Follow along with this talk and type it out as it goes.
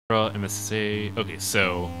MSA. Okay,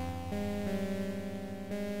 so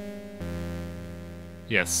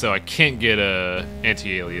yeah, so I can't get a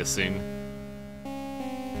anti-aliasing,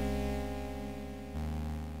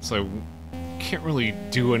 so I can't really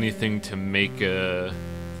do anything to make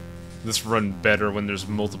this run better when there's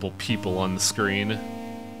multiple people on the screen.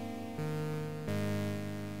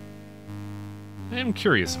 I am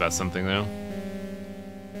curious about something though.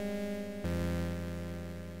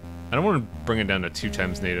 I don't want to bring it down to 2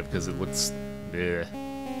 times native because it looks... bleh.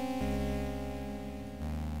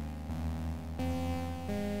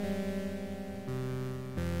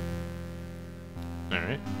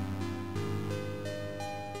 Alright.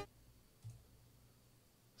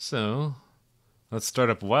 So, let's start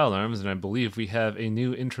up Wild Arms, and I believe we have a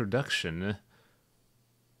new introduction.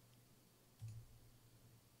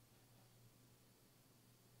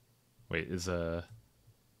 Wait, is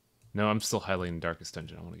No, I'm still highlighting Darkest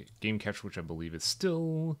Dungeon. I want to get Game Capture, which I believe is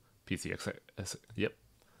still PCX. Yep.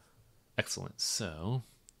 Excellent. So,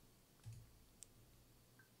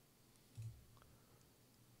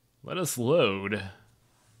 let us load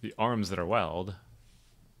the arms that are wild.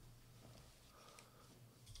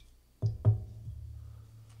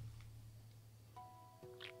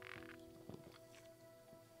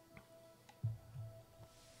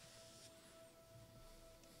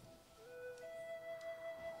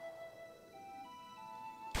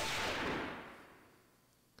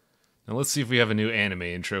 Now let's see if we have a new anime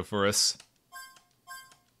intro for us.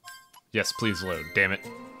 Yes, please load. Damn it.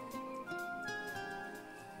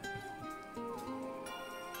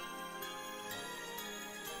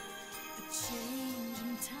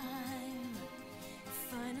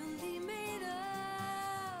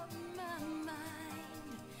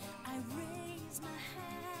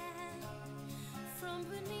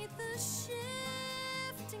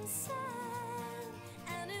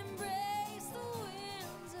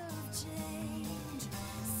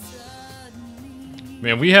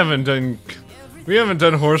 Man, we haven't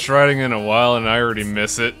done horse riding in a while, and I already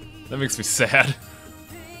miss it. That makes me sad.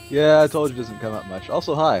 Yeah, I told you it doesn't come up much.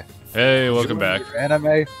 Also, hi. Hey, welcome back.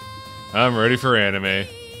 Anime? I'm ready for anime.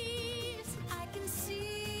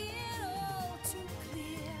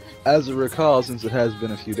 As I recall, since it has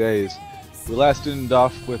been a few days, we last ended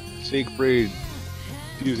off with Siegfried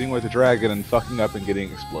fusing with a dragon and fucking up and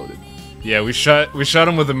getting exploded. Yeah, we shot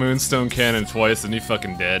him with a moonstone cannon twice, and he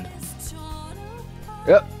fucking dead.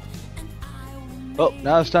 Yep. Well,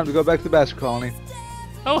 now it's time to go back to the Bastard Colony.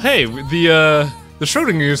 Oh, hey, the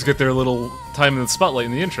Schrodingers get their little time in the spotlight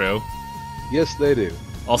in the intro. Yes, they do.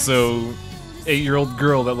 Also, 8-year-old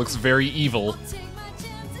girl that looks very evil.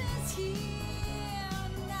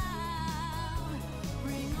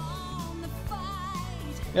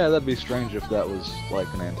 Yeah, that'd be strange if that was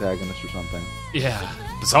like an antagonist or something. Yeah,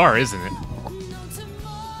 bizarre, isn't it?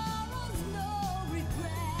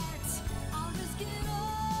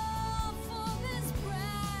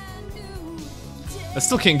 I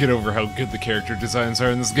still can't get over how good the character designs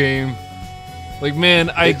are in this game. Like, man,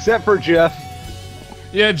 Except for Jeff.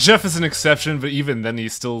 Yeah, Jeff is an exception, but even then he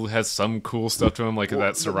still has some cool stuff to him, like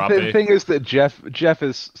that Serape. The thing is that Jeff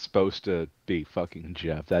is supposed to be fucking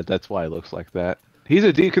Jeff. That's why he looks like that. He's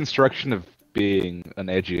a deconstruction of being an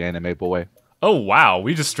edgy anime boy. Oh, wow,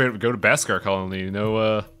 we just straight up go to Beskar Colony, you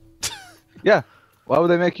know, Yeah, why would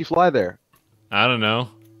they make you fly there? I don't know.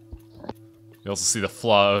 You also see the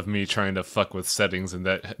flaw of me trying to fuck with settings and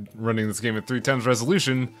that running this game at 3 times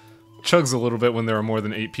resolution chugs a little bit when there are more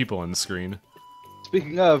than 8 people on the screen.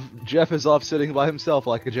 Speaking of, Jeff is off sitting by himself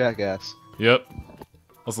like a jackass. Yep.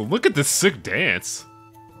 Also, look at this sick dance.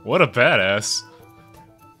 What a badass.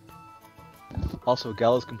 Also,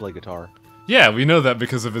 Gallus can play guitar. Yeah, we know that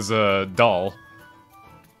because of his, doll.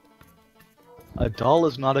 A doll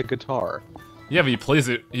is not a guitar. Yeah, but he plays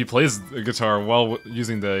the guitar while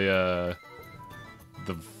using the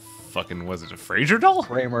fucking, was it a Fraser doll?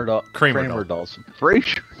 Kramer doll. Kramer dolls.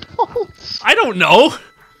 Fraser dolls? I don't know!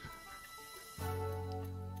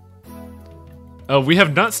 Oh, we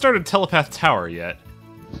have not started Telepath Tower yet.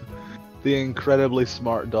 The incredibly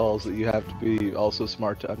smart dolls that you have to be also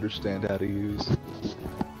smart to understand how to use.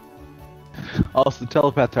 Also, the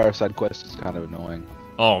Telepath Tower side quest is kind of annoying.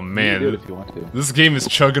 Oh man, you can do it if you want to. This game is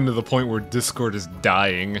chugging to the point where Discord is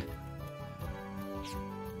dying.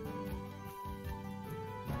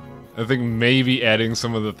 I think maybe adding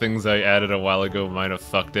some of the things I added a while ago might have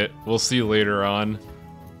fucked it. We'll see later on.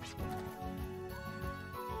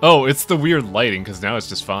 Oh, it's the weird lighting, because now it's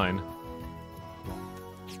just fine.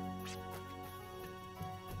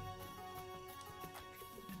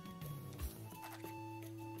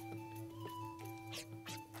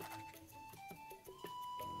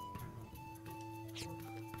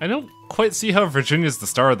 I don't quite see how Virginia's the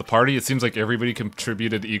star of the party. It seems like everybody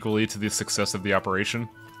contributed equally to the success of the operation.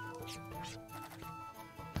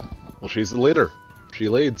 Well, she's the leader. She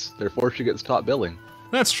leads, therefore she gets top billing.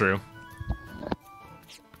 That's true.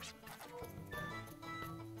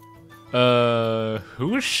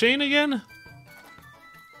 Who is Shane again?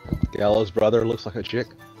 Gallows' brother looks like a chick.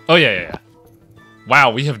 Oh, yeah. Wow,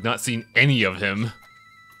 we have not seen any of him.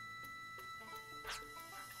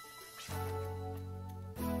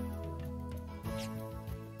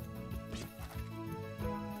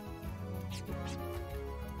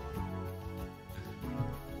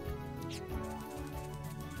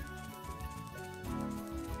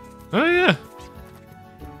 Oh, yeah.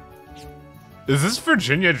 Is this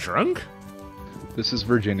Virginia drunk? This is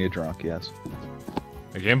Virginia drunk, yes.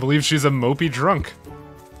 I can't believe she's a mopey drunk.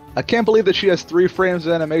 I can't believe that she has 3 frames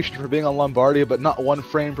of animation for being on Lombardia, but not 1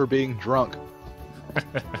 frame for being drunk.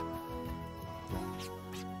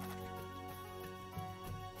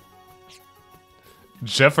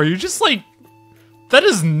 Jeff, are you just like... That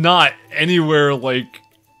is not anywhere like...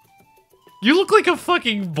 You look like a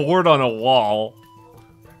fucking board on a wall.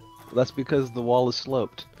 That's because the wall is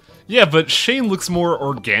sloped. Yeah, but Shane looks more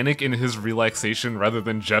organic in his relaxation rather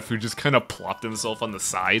than Jeff, who just kind of plopped himself on the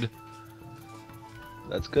side.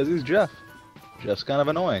 That's because he's Jeff. Jeff's kind of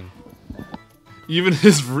annoying. Even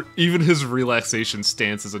his relaxation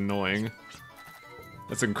stance is annoying.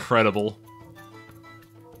 That's incredible.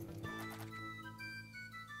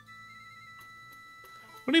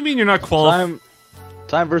 What do you mean you're not qualified?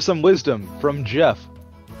 Time for some wisdom from Jeff.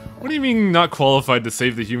 What do you mean not qualified to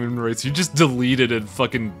save the human race? You just deleted a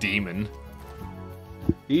fucking demon.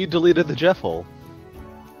 He deleted the Jeff hole.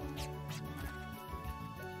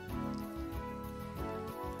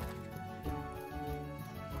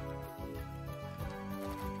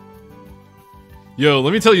 Yo,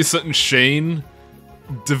 let me tell you something, Shane.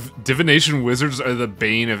 Divination wizards are the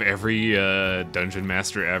bane of every dungeon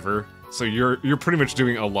master ever. So you're pretty much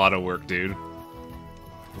doing a lot of work, dude.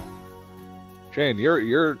 Shane,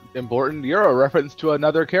 you're important. You're a reference to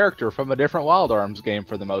another character from a different Wild Arms game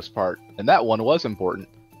for the most part, and that one was important.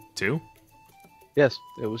 2? Yes,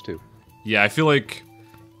 it was 2. Yeah, I feel like...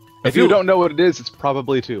 If you don't know what it is, it's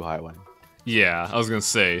probably 2, Highway. Yeah, I was gonna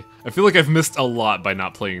say. I feel like I've missed a lot by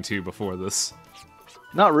not playing 2 before this.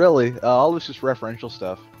 Not really. All this just referential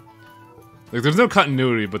stuff. Like, there's no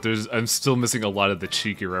continuity, but I'm still missing a lot of the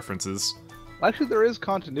cheeky references. Actually, there is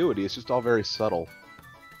continuity. It's just all very subtle.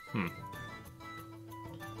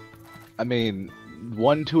 I mean,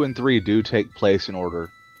 1, 2, and 3 do take place in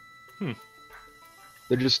order.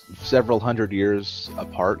 They're just several hundred years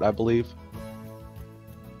apart, I believe.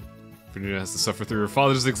 Virginia has to suffer through her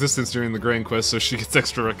father's existence during the Grand Quest, so she gets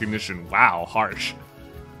extra recognition. Wow, harsh.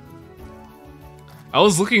 I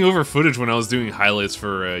was looking over footage when I was doing highlights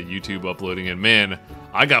for YouTube uploading, and man,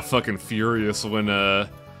 I got fucking furious when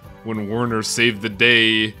Werner saved the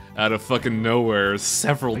day out of fucking nowhere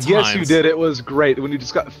several times. Yes, you did. It was great when you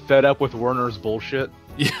just got fed up with Werner's bullshit.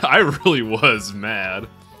 Yeah, I really was mad.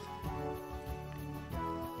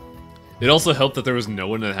 It also helped that there was no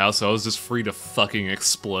one in the house, so I was just free to fucking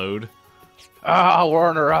explode. Ah,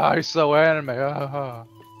 Werner, he's so anime.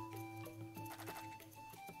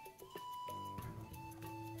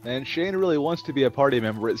 And Shane really wants to be a party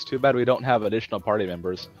member. It's too bad we don't have additional party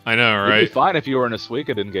members. I know, right? It'd be fine if you were in a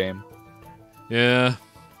Suikoden game. Yeah.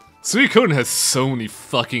 Suikoden has so many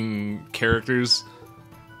fucking characters.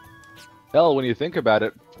 Hell, when you think about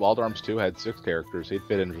it, Wild Arms 2 had 6 characters. He'd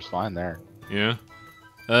fit in just fine there. Yeah.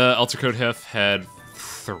 Alter Code Hef had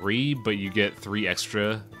 3, but you get 3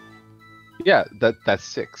 extra. Yeah, that's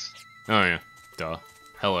 6. Oh yeah. Duh.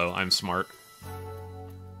 Hello, I'm smart.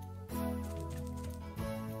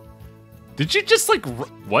 Did you just like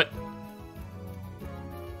what?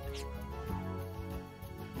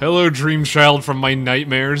 Hello, dream child from my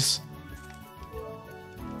nightmares.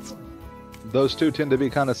 Those two tend to be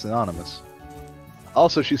kind of synonymous.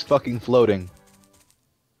 Also, she's fucking floating.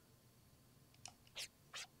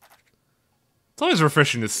 It's always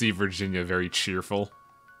refreshing to see Virginia very cheerful.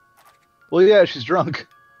 Well, yeah, she's drunk.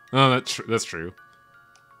 Oh, that's true.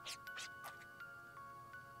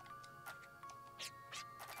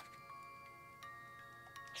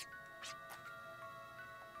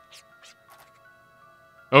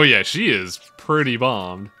 Oh yeah, she is pretty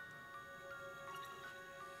bombed.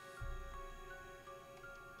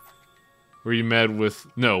 Were you mad with...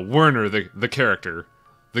 No, Werner, the character.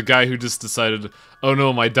 The guy who just decided, oh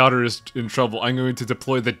no, my daughter is in trouble. I'm going to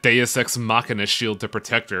deploy the Deus Ex Machina shield to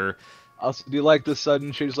protect her. Also, do you like the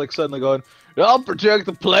sudden... She's like suddenly going, I'll protect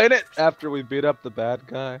the planet after we beat up the bad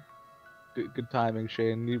guy. Good timing,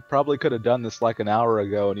 Shane. You probably could have done this like an hour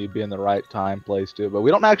ago, and you'd be in the right time, place to. But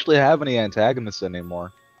we don't actually have any antagonists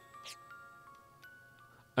anymore.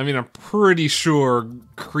 I mean, I'm pretty sure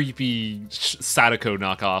creepy Sadako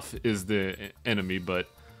knockoff is the enemy, but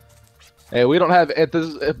Hey, we don't have at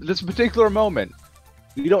this particular moment.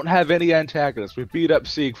 We don't have any antagonists. We beat up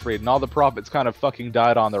Siegfried, and all the prophets kind of fucking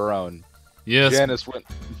died on their own. yes, Janice went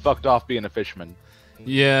and fucked off being a fisherman.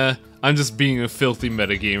 yeah, I'm just being a filthy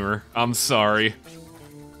metagamer. I'm sorry.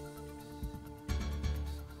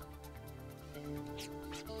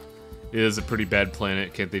 It is a pretty bad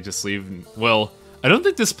planet. Can't they just leave? Well, I don't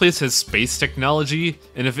think this place has space technology,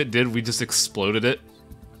 and if it did, we just exploded it.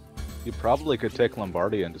 You probably could take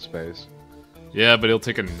Lombardia into space. Yeah, but it'll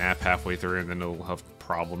take a nap halfway through, and then it'll have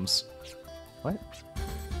problems. What?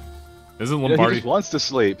 Isn't He Lombardia... just wants to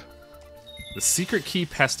sleep. The secret key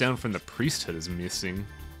passed down from the priesthood is missing.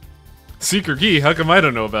 Secret key? How come I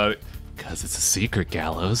don't know about it? Because it's a secret,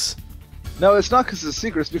 Gallows. No, it's not because it's a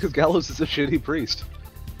secret. It's because Gallows is a shitty priest.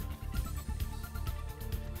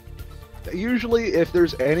 Usually, if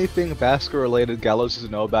there's anything Basker-related Gallows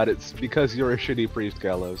doesn't know about, it's because you're a shitty priest,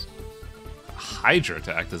 Gallows. Hydra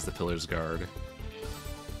to act as the Pillar's Guard.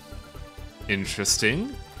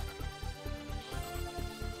 Interesting.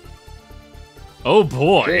 Oh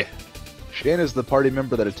boy! Shane is the party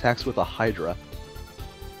member that attacks with a Hydra.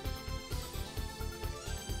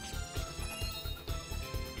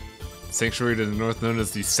 Sanctuary to the north known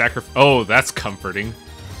as the Sacrifice. Oh, that's comforting.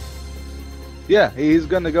 Yeah, he's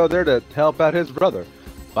gonna go there to help out his brother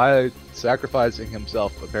by sacrificing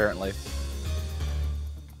himself, apparently.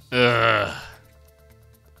 Ugh.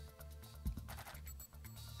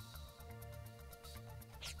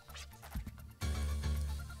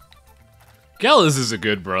 Gallows is a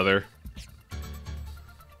good brother.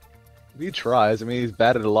 He tries. I mean, he's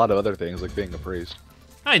bad at a lot of other things, like being a priest.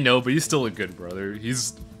 I know, but he's still a good brother.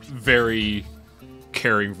 He's very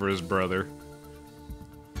caring for his brother.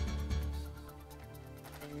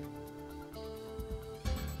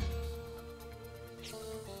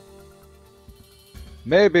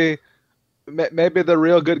 Maybe the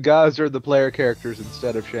real good guys are the player characters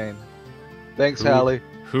instead of Shane. Thanks, Hallie.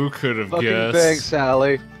 Who could have Fucking guessed? thanks,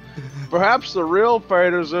 Hallie. Perhaps the real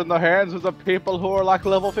fate is in the hands of the people who are like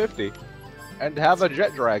level 50 and have a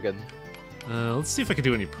jet dragon. Let's see if I can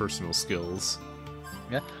do any personal skills.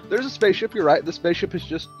 Yeah, there's a spaceship. You're right. The spaceship is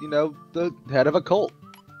just, you know, the head of a cult.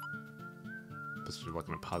 Let's walk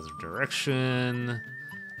in a positive direction.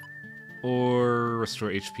 Or restore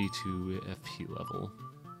HP to FP level.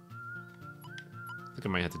 I think I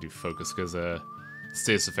might have to do focus because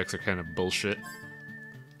status effects are kind of bullshit.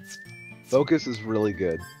 Focus is really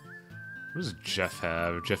good. What does Jeff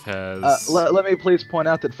have? Jeff has... Let me please point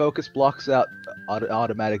out that focus blocks out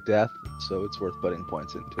automatic death, so it's worth putting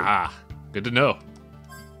points into. Ah, good to know.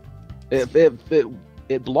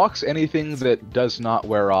 It blocks anything that does not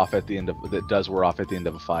wear off at the end of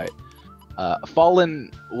a fight. Fallen,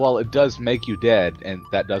 while it does make you dead, and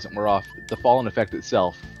that doesn't wear off, the Fallen effect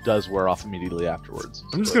itself does wear off immediately afterwards.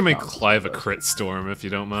 I'm just gonna make Clive a crit storm, if you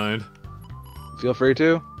don't mind. Feel free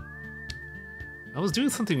to. I was doing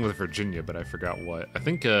something with Virginia, but I forgot what. I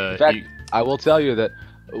think, In fact, I will tell you that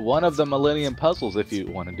one of the Millennium Puzzles, if you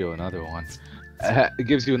want to do another one, it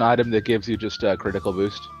gives you an item that gives you just a critical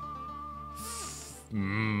boost.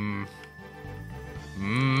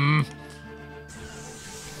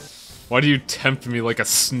 Why do you tempt me like a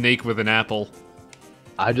snake with an apple?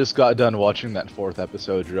 I just got done watching that 4th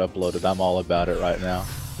episode you uploaded. I'm all about it right now.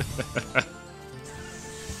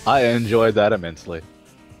 I enjoyed that immensely.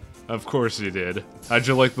 Of course you did. How'd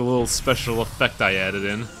you like the little special effect I added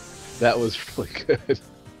in? That was really good.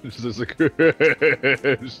 Just a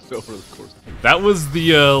just over the course. That was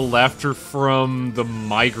the laughter from the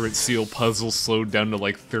migrant seal puzzle slowed down to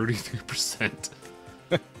like 33%.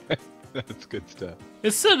 That's good stuff.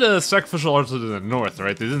 It said sacrificial altar to the north,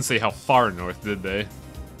 right? They didn't say how far north, did they?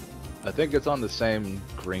 I think it's on the same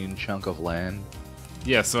green chunk of land.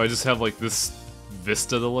 Yeah, so I just have like this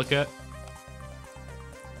vista to look at.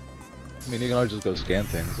 I mean, you can always just go scan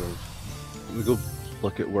things. Let me go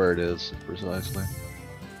look at where it is precisely.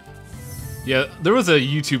 Yeah, there was a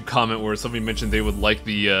YouTube comment where somebody mentioned they would like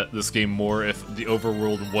the this game more if the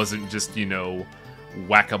overworld wasn't just, you know,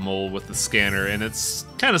 whack-a-mole with the scanner, and it's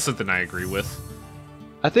kind of something I agree with.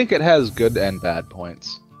 I think it has good and bad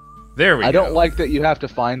points. There we go. I don't like that you have to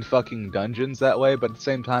find fucking dungeons that way, but at the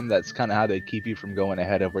same time, that's kind of how they keep you from going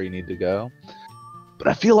ahead of where you need to go. But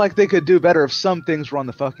I feel like they could do better if some things were on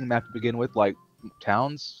the fucking map to begin with, like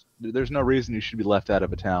towns. There's no reason you should be left out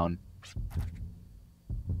of a town.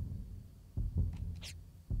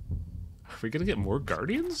 Are we gonna get more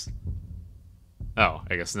Guardians? Oh,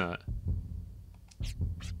 I guess not.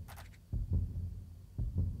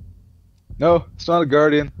 No, it's not a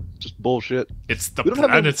guardian. Just bullshit. It's the We don't have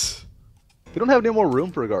any, planet. we don't have any more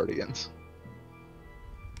room for guardians.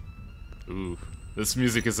 Ooh, this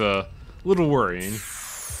music is a little worrying.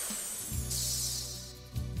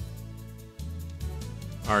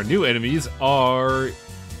 Our new enemies are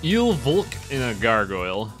Eel, Volk, and a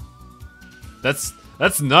Gargoyle. That's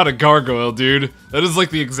not a gargoyle, dude. That is like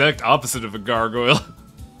the exact opposite of a gargoyle.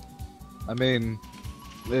 I mean,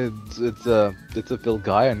 it's a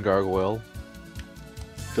Philgaian gargoyle.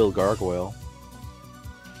 Phil Gargoyle.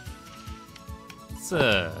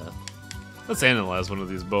 Let's analyze one of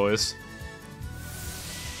these boys.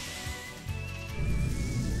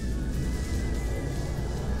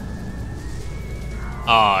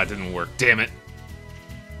 Ah, it didn't work. Damn it.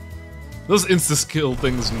 Those insta-skill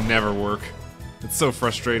things never work. It's so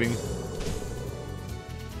frustrating.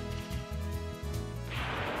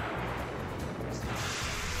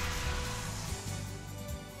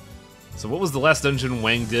 So what was the last dungeon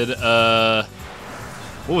Wang did? What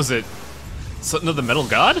was it? Something of the Metal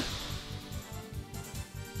God?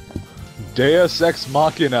 Deus Ex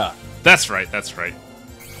Machina. That's right, that's right.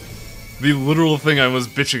 The literal thing I was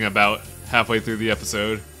bitching about halfway through the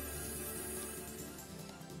episode.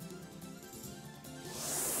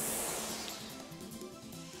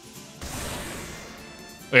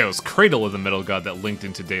 Oh yeah, it was Cradle of the Metal God that linked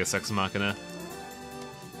into Deus Ex Machina.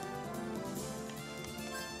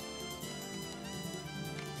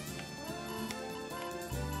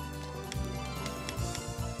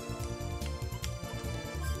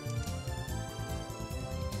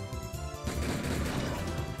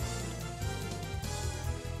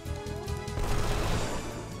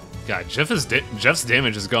 God, Jeff's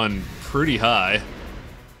damage has gone pretty high.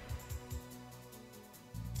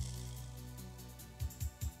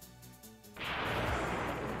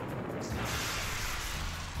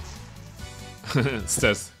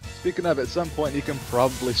 Says, Speaking of, at some point you can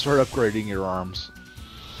probably start upgrading your arms.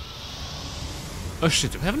 oh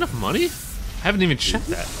shit, do we have enough money? I haven't even checked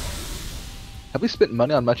that. Have we spent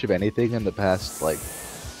money on much of anything in the past, like,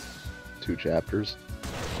 2 chapters?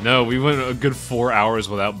 No, we went a good 4 hours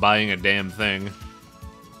without buying a damn thing.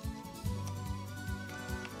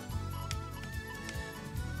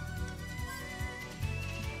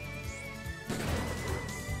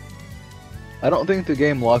 I don't think the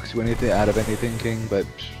game locks you anything out of anything, King, but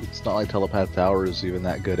it's not like Telepath Tower is even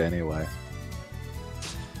that good anyway.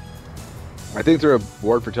 I think the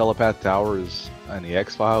reward for Telepath Tower is an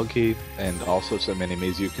X-File key, and also some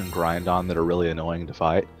enemies you can grind on that are really annoying to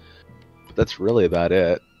fight. But that's really about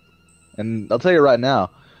it. And I'll tell you right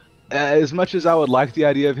now, as much as I would like the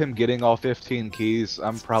idea of him getting all 15 keys,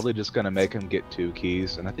 I'm probably just going to make him get 2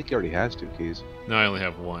 keys, and I think he already has 2 keys. No, I only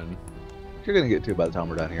have 1. You're going to get 2 by the time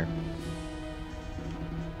we're done here.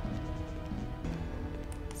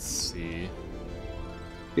 Let's see.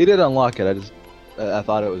 He did unlock it, I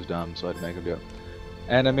thought it was dumb, so I'd make him do it.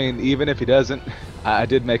 And I mean, even if he doesn't, I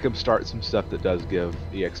did make him start some stuff that does give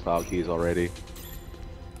EX-File keys already.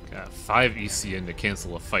 Got 5 ECN to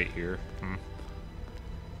cancel a fight here.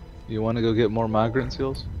 You want to go get more migrant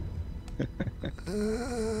seals?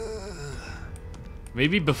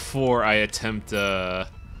 Maybe before I attempt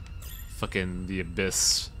fucking the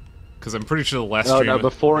Abyss. Because I'm pretty sure the last stream... No,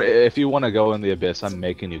 before, if you want to go in the Abyss, I'm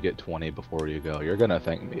making you get 20 before you go. You're going to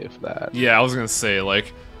thank me for that. Yeah, I was going to say,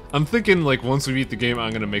 like, I'm thinking, like, once we beat the game, I'm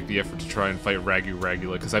going to make the effort to try and fight Ragu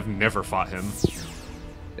Ragula, because I've never fought him.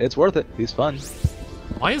 It's worth it. He's fun.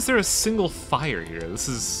 Why is there a single fire here? This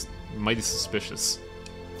is mighty suspicious.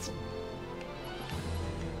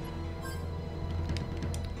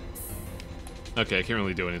 Okay, I can't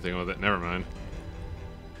really do anything with it. Never mind.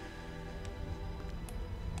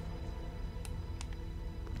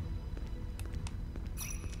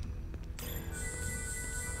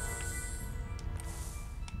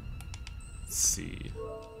 Let's see.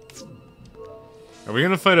 Are we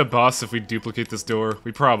gonna fight a boss if we duplicate this door?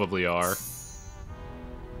 We probably are.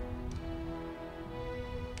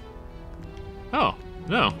 Oh,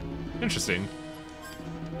 no. Interesting.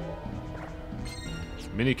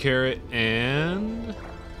 Mini carrot and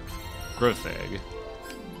growth egg.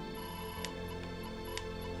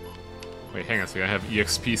 Wait, hang on a second. I have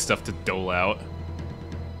EXP stuff to dole out.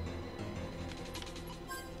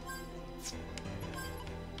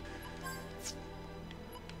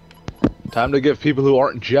 Time to give people who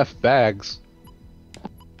aren't Jeff bags.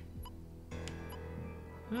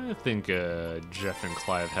 I think Jeff and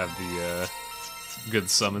Clive have the good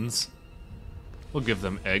summons. We'll give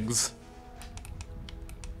them eggs.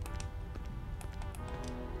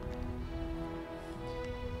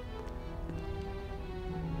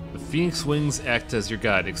 Phoenix wings act as your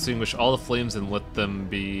guide. Extinguish all the flames and let them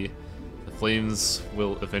be. The flames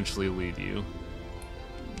will eventually lead you.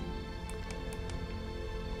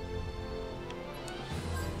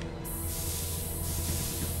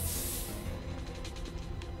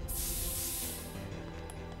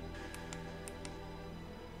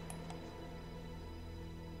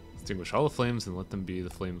 Extinguish all the flames and let them be. The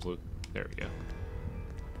flames will. There we go.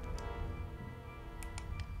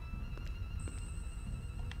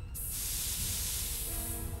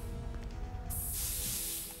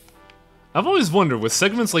 I've always wondered, with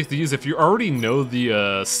segments like these, if you already know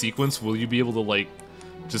the sequence, will you be able to, like,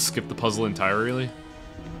 just skip the puzzle entirely?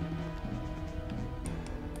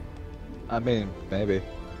 I mean, maybe.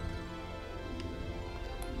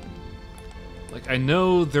 Like, I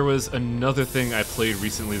know there was another thing I played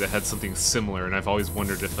recently that had something similar, and I've always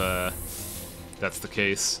wondered if that's the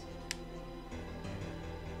case.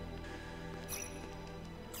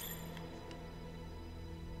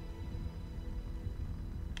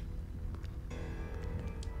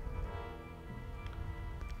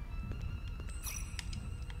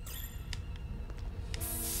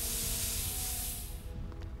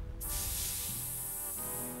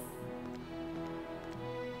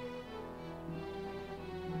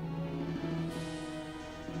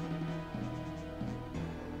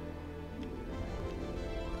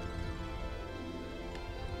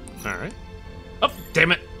 Alright. Oh,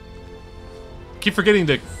 damn it! Keep forgetting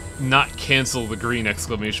to not cancel the green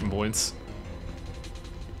exclamation points.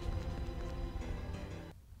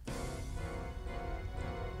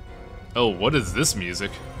 Oh, what is this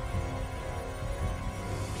music?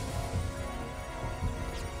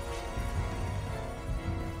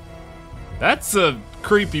 That's a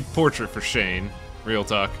creepy portrait for Shane. Real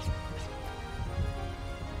talk.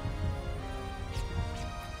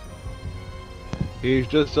 He's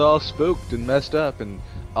just all spooked and messed up, and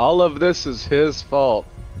all of this is his fault.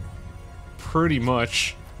 Pretty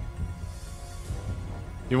much.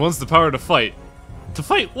 He wants the power to fight. To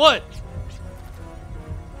fight what?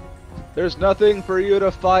 There's nothing for you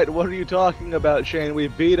to fight. What are you talking about, Shane? We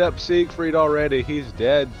beat up Siegfried already. He's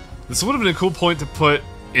dead. This would have been a cool point to put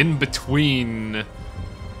in between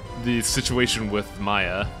the situation with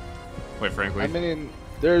Maya, quite frankly. I mean,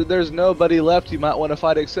 there's nobody left you might want to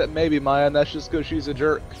fight except maybe Maya, and that's just because she's a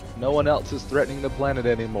jerk. No one else is threatening the planet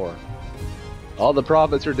anymore. All the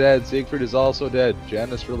prophets are dead. Siegfried is also dead.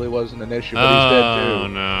 Janus really wasn't an issue, but he's dead too. Oh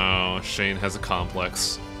no, Shane has a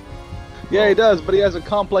complex. Yeah, he does, but he has a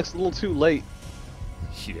complex a little too late.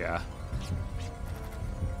 Yeah.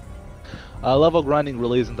 Level grinding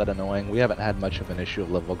really isn't that annoying. We haven't had much of an issue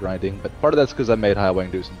of level grinding, but part of that's because I made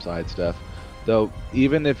Highwing do some side stuff. Though,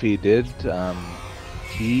 even if he did,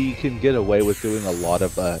 he can get away with doing a lot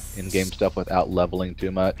of in-game stuff without leveling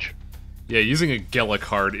too much. Yeah, using a Gela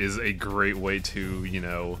card is a great way to, you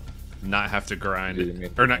know, not have to grind.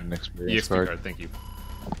 Or not, EXP card, thank you.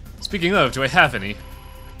 Speaking of, do I have any?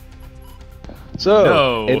 So,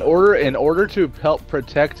 No. in order to help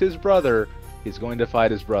protect his brother, he's going to fight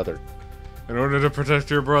his brother. In order to protect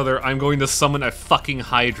your brother, I'm going to summon a fucking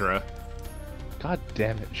Hydra. God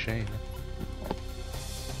damn it, Shane.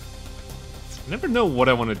 I never know what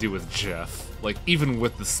I want to do with Jeff. Like, even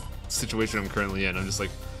with this situation I'm currently in, I'm just like,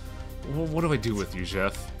 well, what do I do with you,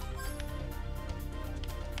 Jeff?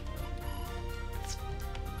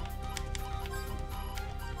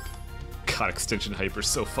 God, Extension Hyper's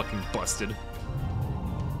so fucking busted.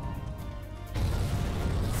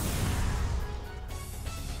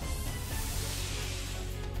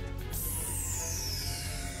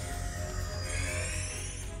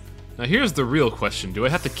 Now here's the real question. Do I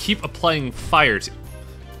have to keep applying fire to...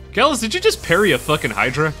 Gallus, did you just parry a fucking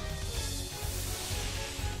Hydra?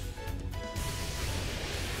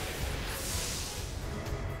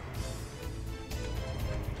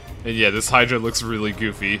 And yeah, this Hydra looks really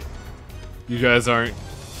goofy. You guys aren't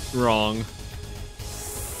wrong.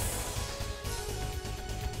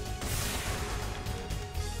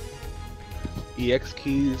 EX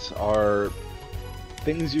keys are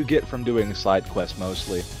things you get from doing side quests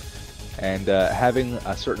mostly. And having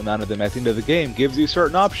a certain amount of them at the end of the game gives you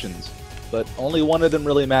certain options, but only one of them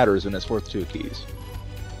really matters, and it's worth 2 keys.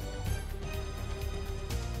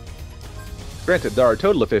 Granted, there are a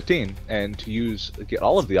total of 15, and to get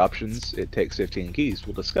all of the options, it takes 15 keys.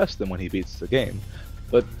 We'll discuss them when he beats the game,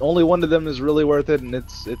 but only one of them is really worth it, and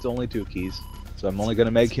it's only 2 keys. So I'm only going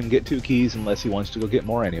to make him get 2 keys unless he wants to go get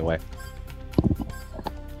more anyway.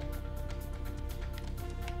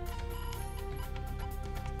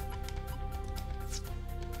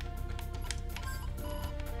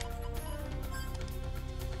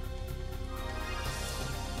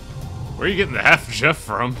 Where are you getting the half Jeff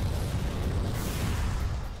from?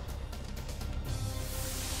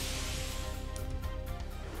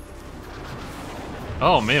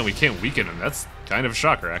 Oh man, we can't weaken him. That's kind of a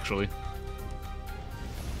shocker, actually.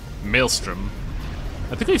 Maelstrom.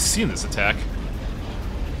 I think I've seen this attack.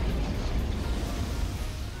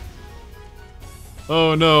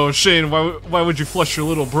 Oh no, Shane, why would you flush your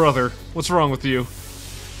little brother? What's wrong with you?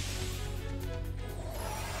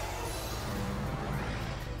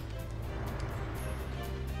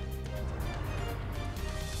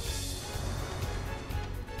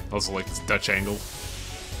 Also like this Dutch angle.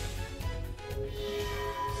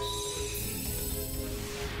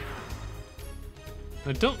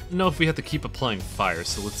 I don't know if we have to keep applying fire,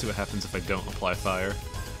 so let's see what happens if I don't apply fire.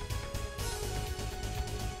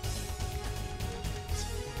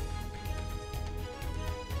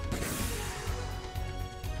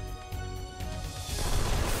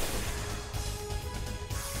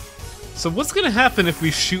 So what's gonna happen if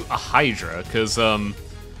we shoot a Hydra? Because, I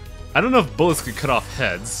don't know if bullets could cut off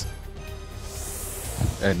heads.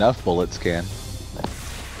 Enough bullets can.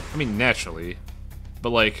 I mean, naturally.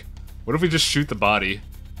 But, like, what if we just shoot the body?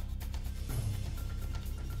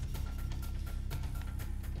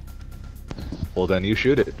 Well, then you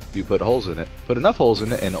shoot it. You put holes in it. Put enough holes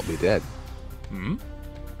in it and it'll be dead. Hmm?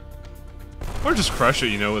 Or just crush it,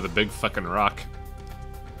 you know, with a big fucking rock.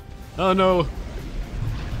 Oh no!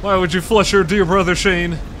 Why would you flush your dear brother,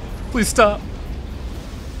 Shane? Please stop.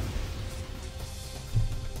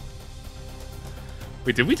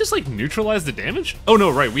 Wait, did we just, like, neutralize the damage? Oh no,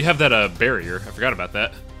 right, we have that, barrier. I forgot about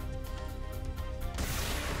that.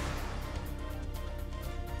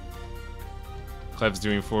 Clive's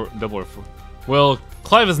doing double or four. Well,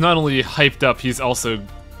 Clive is not only hyped up, he's also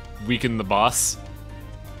weakened the boss.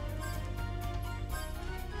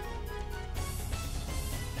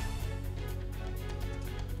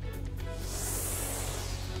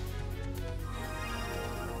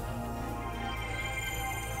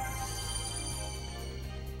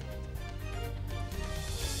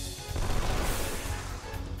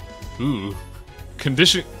 Ooh.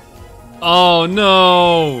 Condition... Oh,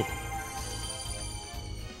 no!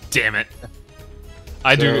 Damn it.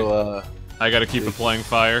 I gotta keep applying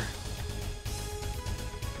fire.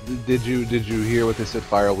 Did you hear what they said?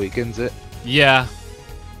 Fire weakens it? Yeah.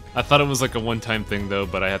 I thought it was like a one-time thing, though,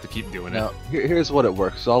 but I have to keep doing Now, it. here's what it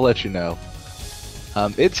works, so I'll let you know.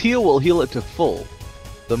 Its heal will heal it to full.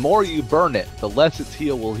 The more you burn it, the less its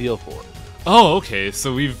heal will heal for. Oh, okay,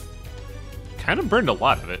 so we've kind of burned a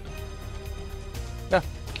lot of it. Yeah,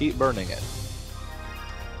 keep burning it.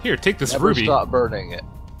 Here, take this Never ruby. stop burning it.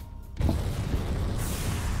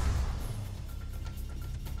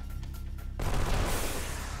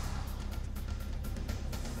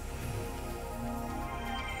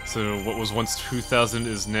 So what was once 2,000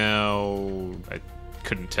 is now... I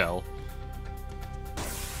couldn't tell.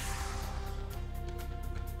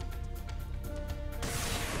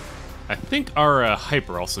 I think our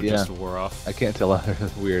hyper also just wore off. I can't tell either.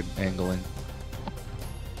 Weird angling.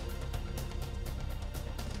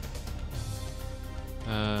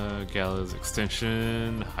 Gallows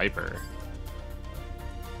extension, hyper.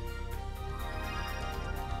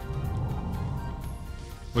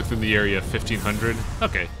 Within the area of 1,500.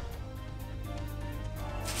 Okay.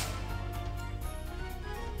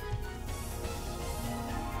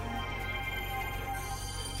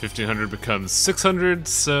 $1,500 becomes 600,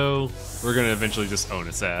 so we're gonna eventually just own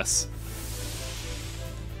its ass.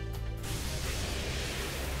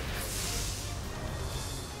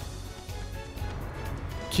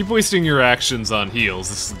 Keep wasting your actions on heals,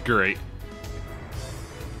 this is great.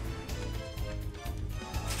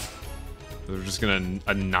 They're just gonna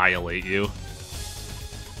annihilate you.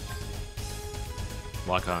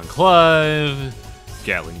 Lock on Clive,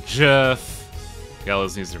 Gatling Jeff.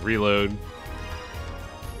 Gallows needs to reload.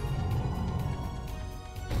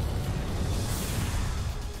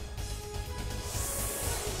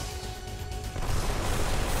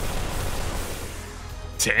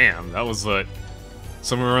 Damn, that was like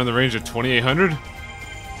somewhere around the range of 2,800?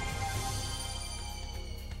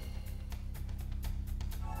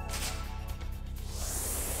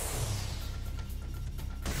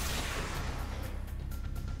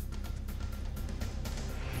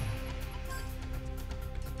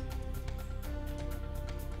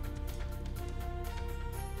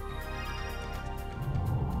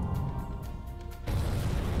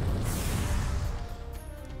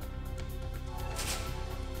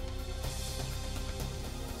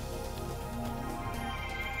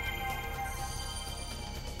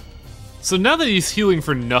 So now that he's healing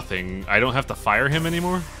for nothing, I don't have to fire him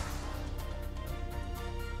anymore?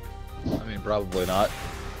 I mean, probably not.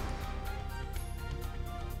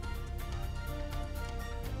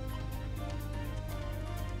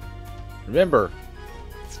 Remember,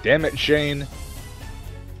 damn it, Shane,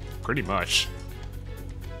 Pretty much.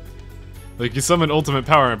 Like, you summoned ultimate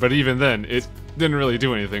power, but even then, it didn't really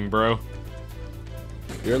do anything, bro.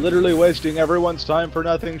 You're literally wasting everyone's time for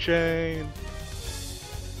nothing, Shane.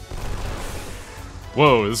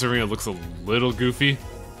 Whoa, this arena looks a little goofy.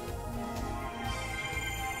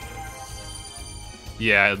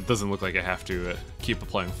 Yeah, it doesn't look like I have to keep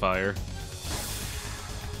applying fire.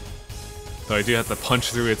 Though I do have to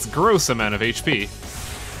punch through its gross amount of HP.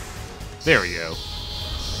 There we go.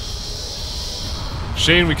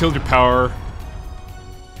 Shane, we killed your power.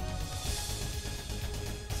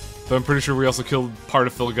 Though I'm pretty sure we also killed part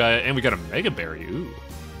of Filgaia, and we got a Mega Berry, ooh.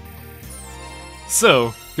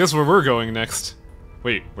 So, guess where we're going next?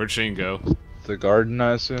 Wait, where'd Shane go? The garden,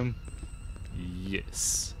 I assume?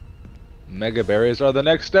 Yes. Mega berries are the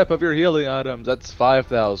next step of your healing items. That's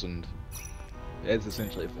 5,000. It's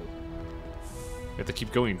essentially full. We have to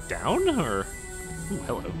keep going down, or? Ooh,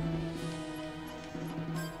 hello.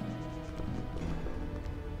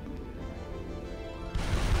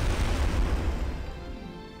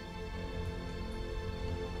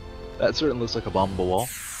 That certainly looks like a bombable wall.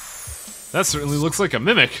 That certainly looks like a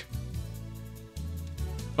mimic.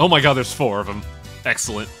 Oh my god, there's 4 of them.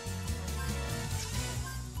 Excellent.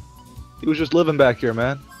 He was just living back here,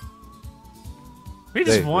 man. He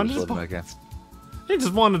just wanted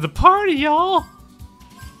to party, y'all.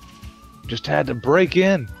 Just had to break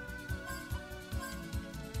in.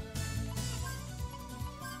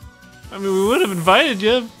 I mean, we would have invited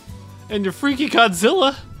you and your freaky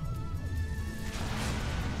Godzilla.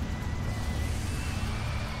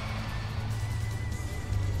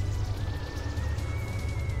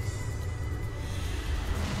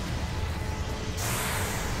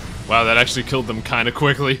 Wow, that actually killed them kind of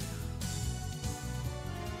quickly.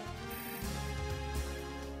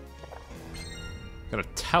 Got a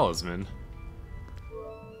talisman.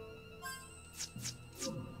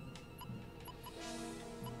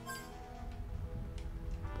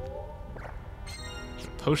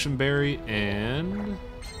 Potion berry and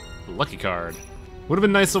lucky card. Would have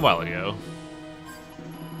been nice a while ago.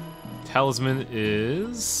 Talisman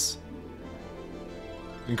is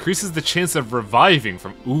increases the chance of reviving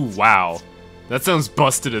from. Ooh, wow, that sounds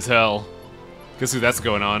busted as hell. Guess who that's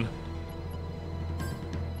going on?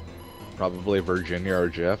 Probably Virginia or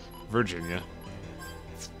Jeff. Virginia.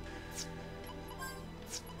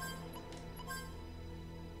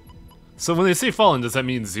 So when they say fallen, does that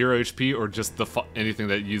mean 0 HP or just the anything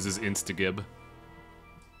that uses Instagib?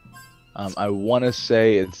 I want to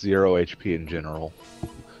say it's 0 HP in general.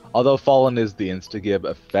 Although fallen is the Instagib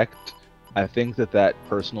effect, I think that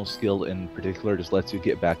personal skill in particular just lets you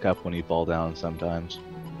get back up when you fall down sometimes.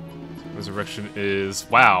 Resurrection is...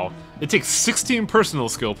 wow. It takes 16 personal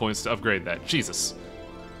skill points to upgrade that. Jesus.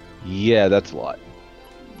 Yeah, that's a lot.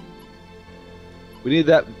 We need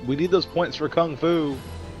that. We need those points for Kung Fu.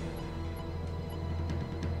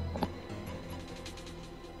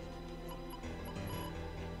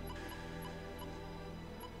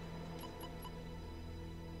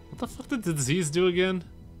 What the fuck did the disease do again?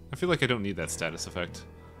 I feel like I don't need that status effect.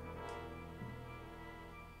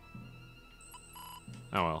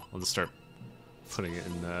 Oh well, I'll just start putting it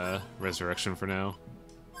in Resurrection for now.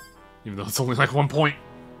 Even though it's only like 1 point.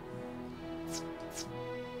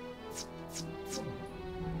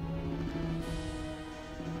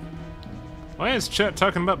 Why is chat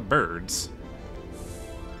talking about birds?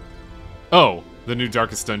 Oh, the new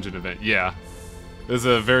Darkest Dungeon event, yeah. There's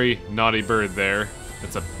a very naughty bird there.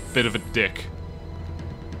 It's a bit of a dick.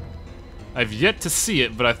 I've yet to see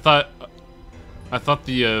it, but I thought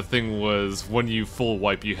the thing was when you full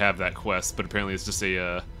wipe you have that quest, but apparently it's just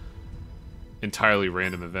a entirely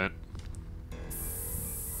random event.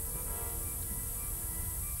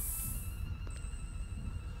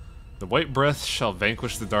 The white breath shall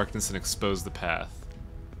vanquish the darkness and expose the path.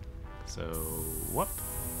 So, what?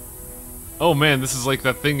 Oh man, this is like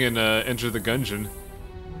that thing in Enter the Gungeon.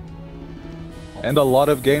 And a lot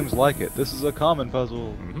of games like it. This is a common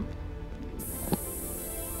puzzle. Mm-hmm.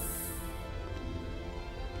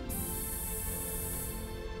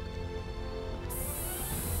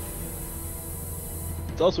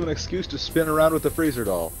 It's also an excuse to spin around with the freezer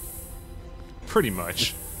doll. Pretty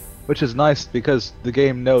much. Which is nice because the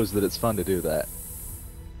game knows that it's fun to do that.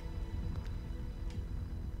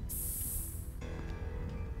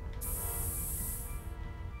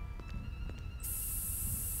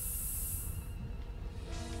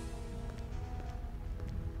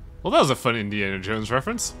 Well, that was a fun Indiana Jones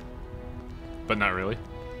reference. But not really.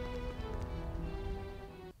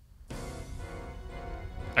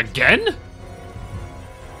 Again?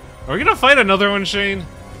 Are we gonna fight another one, Shane?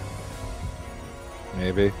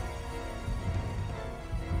 Maybe.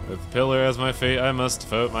 With the pillar as my fate, I must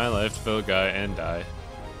devote my life to the guy and die.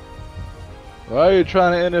 Why are you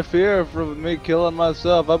trying to interfere from me killing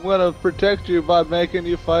myself? I'm gonna protect you by making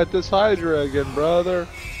you fight this Hydra again, brother.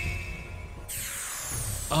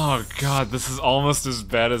 Oh god, this is almost as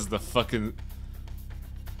bad as the fucking...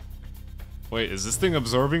 Wait, is this thing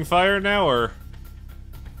absorbing fire now, or...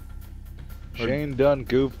 Shane done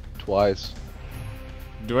goofed twice.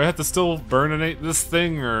 Do I have to still burninate this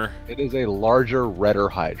thing, or... It is a larger, redder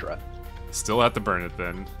Hydra. Still have to burn it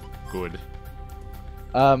then. Good.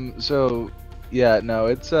 So... Yeah, no,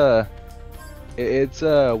 it's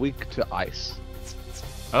weak to ice.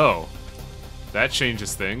 Oh. That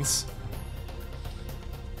changes things.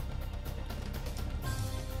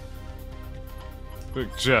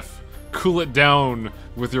 Quick, Jeff, cool it down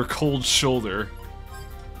with your cold shoulder.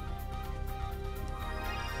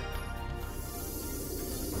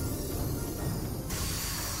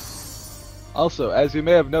 Also, as you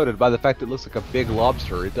may have noted, by the fact it looks like a big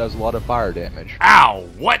lobster, it does a lot of fire damage. Ow!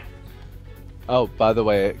 What? Oh, by the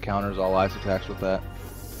way, it counters all ice attacks with that.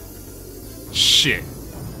 Shit.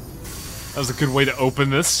 That was a good way to open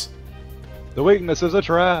this. The weakness is a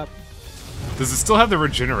trap. Does it still have the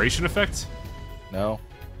regeneration effect? No.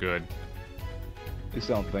 Good. I just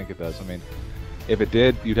don't think it does. I mean, if it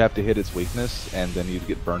did, you'd have to hit its weakness, and then you'd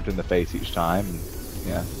get burnt in the face each time. And,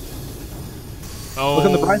 yeah. Oh. Look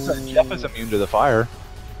on the bright side, Jeff is immune to the fire.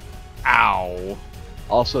 Ow.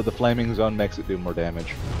 Also, the flaming zone makes it do more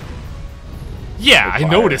damage. Yeah, I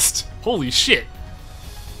noticed. Holy shit.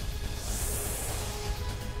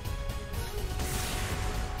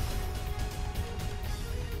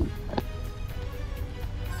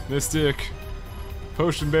 Mystic.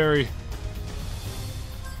 Potion berry.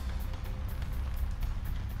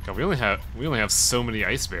 God, we only have so many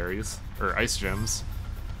ice berries or ice gems.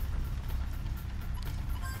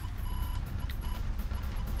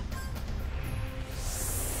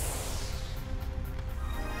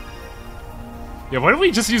 Yeah, why don't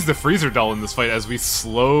we just use the freezer doll in this fight as we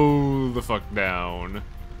slow the fuck down?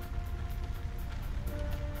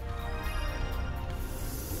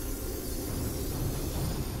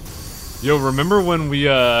 Yo, remember when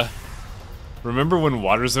remember when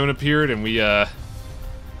Water Zone appeared and we had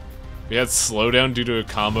slowdown due to a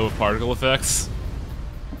combo of particle effects?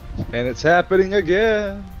 And it's happening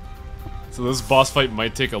again. So this boss fight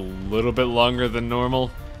might take a little bit longer than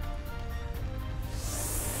normal.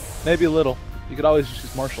 Maybe a little. You could always just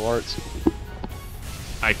use martial arts.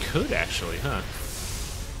 I could actually, huh?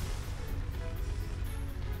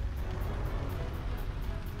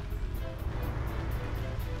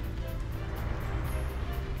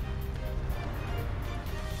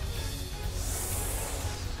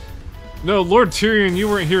 No, Lord Tyrion, you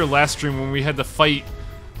weren't here last stream when we had to fight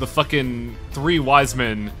the fucking 3 wise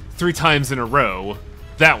men 3 times in a row.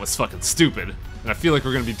 That was fucking stupid. And I feel like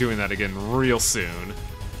we're gonna be doing that again real soon.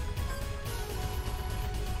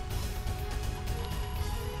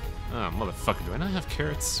 Oh, motherfucker, do I not have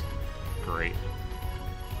carrots? Great.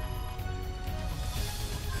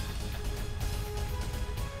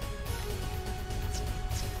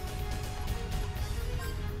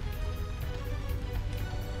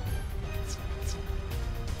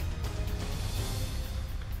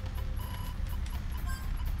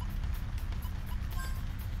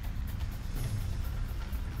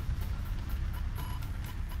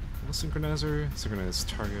 Synchronizer, synchronize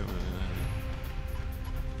target.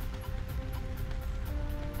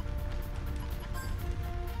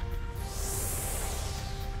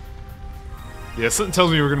 Yeah, something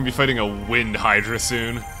tells me we're gonna be fighting a wind hydra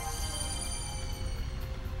soon.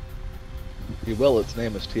 You will, its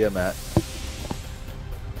name is Tiamat.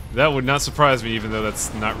 That would not surprise me, even though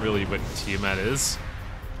that's not really what Tiamat is.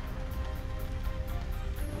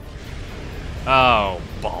 Oh,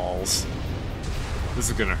 balls. This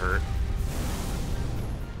is gonna hurt.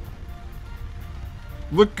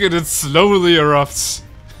 Look at it slowly erupts.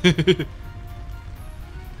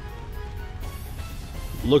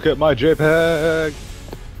 Look at my JPEG!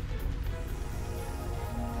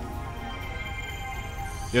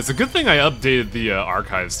 Yeah, it's a good thing I updated the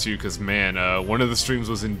archives too, because man, one of the streams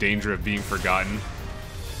was in danger of being forgotten.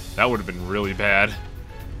 That would have been really bad.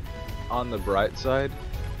 On the bright side,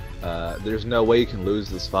 there's no way you can lose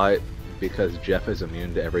this fight because Jeff is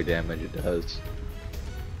immune to every damage it does.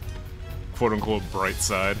 Quote unquote bright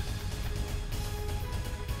side.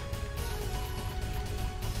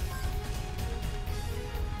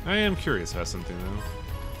 I am curious about something though.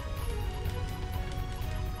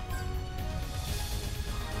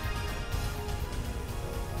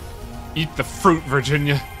 Eat the fruit,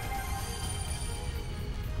 Virginia.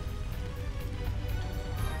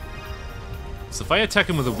 So if I attack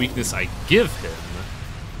him with a weakness I give him,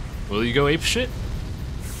 will you go apeshit?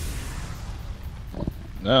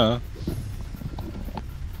 No.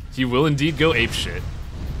 He will indeed go apeshit.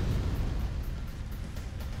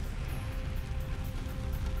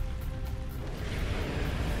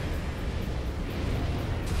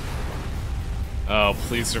 Oh,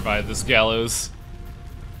 please survive this gallows.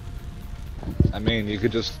 I mean, you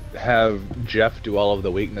could just have Jeff do all of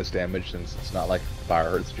the weakness damage since it's not like fire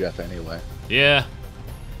hurts Jeff anyway. Yeah.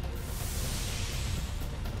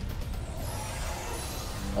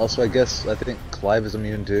 Also, I think Clive is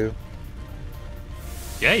immune too.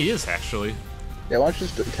 Yeah, he is actually. Yeah, why don't you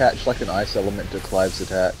just attach like an ice element to Clive's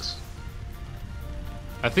attacks?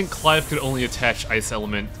 I think Clive could only attach ice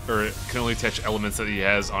element, or can only attach elements that he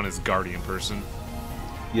has on his guardian person.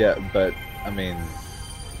 Yeah, but, I mean,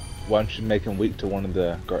 why don't you make him weak to one of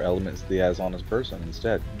the elements that he has on his person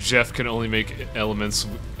instead? Jeff can only make enemies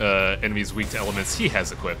weak to elements he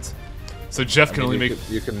has equipped. So Jeff can only make...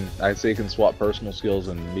 I'd say you can swap personal skills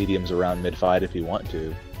and mediums around mid-fight if you want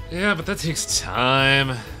to. Yeah, but that takes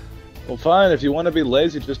time. Well, fine, if you want to be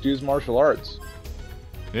lazy, just use martial arts.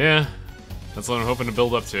 Yeah, that's what I'm hoping to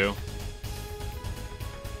build up to.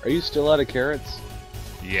 Are you still out of carrots?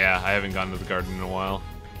 Yeah, I haven't gone to the garden in a while.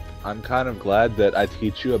 I'm kind of glad that I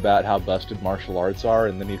teach you about how busted martial arts are,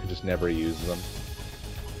 and then you can just never use them.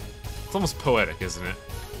 It's almost poetic, isn't it?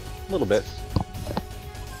 A little bit.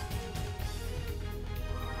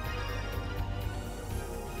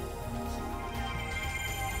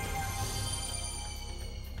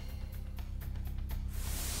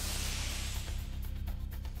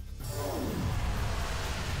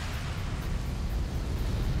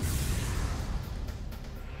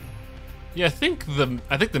 Yeah, I think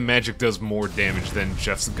the magic does more damage than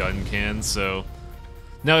Jeff's gun can, so...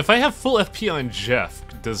 Now, if I have full FP on Jeff,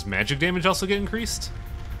 does magic damage also get increased?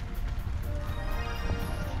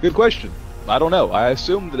 Good question. I don't know. I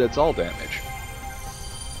assume that it's all damage.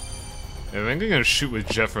 Yeah, I think I'm gonna shoot with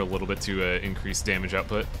Jeff for a little bit to increase damage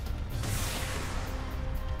output.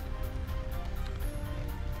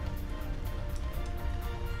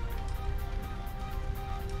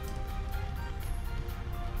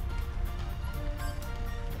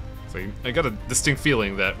 So I got a distinct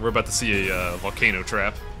feeling that we're about to see a volcano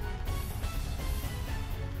trap.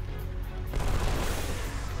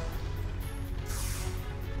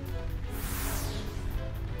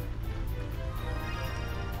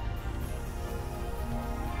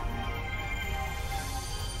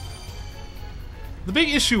 The big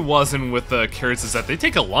issue wasn't with carrots is that they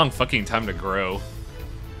take a long fucking time to grow.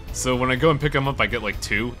 So when I go and pick them up, I get like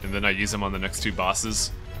 2, and then I use them on the next 2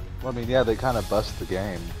 bosses. Well, I mean, yeah, they kind of bust the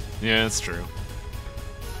game. Yeah, that's true.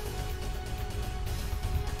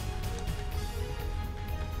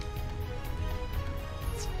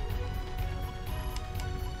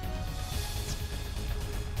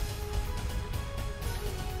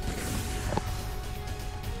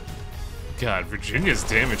 God, Virginia's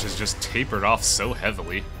damage has just tapered off so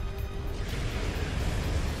heavily.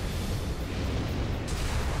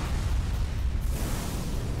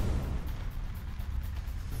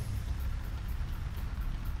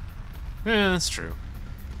 Yeah, that's true.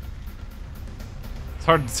 It's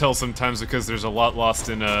hard to tell sometimes because there's a lot lost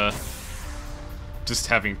in just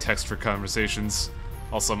having text for conversations.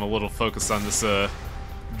 Also, I'm a little focused on this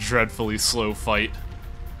dreadfully slow fight.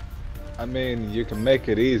 I mean, you can make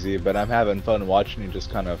it easy, but I'm having fun watching you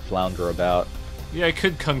just kind of flounder about. Yeah, I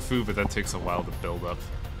could Kung Fu, but that takes a while to build up.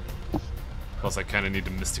 Plus, I kind of need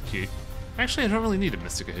to Mysticate. Actually, I don't really need to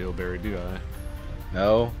Mystic a Hailberry, do I?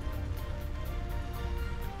 No.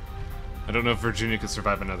 I don't know if Virginia could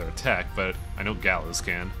survive another attack, but I know Gallows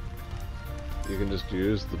can. You can just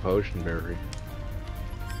use the Potion Berry.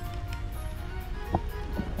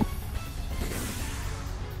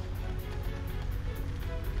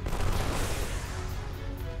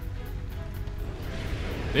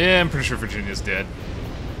 Yeah, I'm pretty sure Virginia's dead.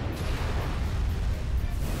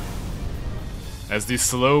 As the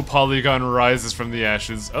slow polygon rises from the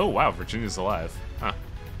ashes... Oh, wow, Virginia's alive. Huh.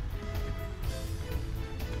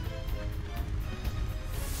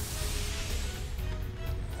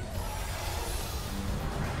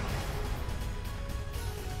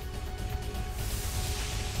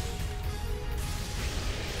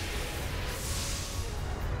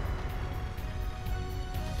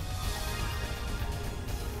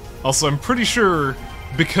 Also, I'm pretty sure,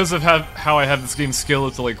 because of how I have this game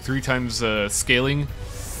scaled up to like 3 times scaling,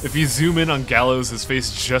 if you zoom in on Gallows'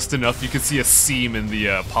 face just enough, you can see a seam in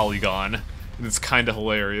the polygon, and it's kinda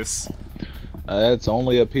hilarious. It's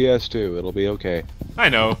only a PS2, it'll be okay. I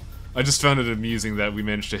know. I just found it amusing that we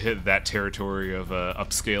managed to hit that territory of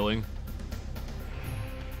upscaling.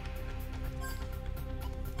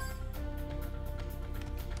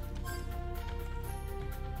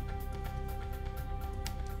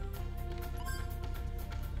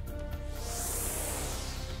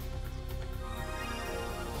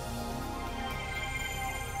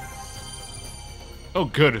 Oh,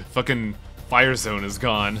 good. Fucking fire zone is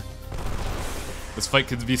gone. This fight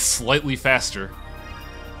could be slightly faster.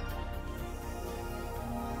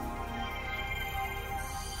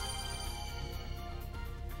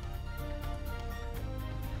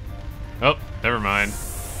 Oh, never mind.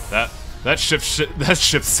 That ship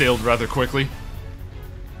sailed rather quickly.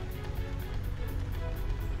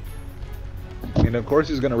 I mean, of course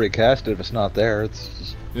he's gonna recast it if it's not there.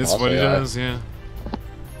 It's what he does, yeah.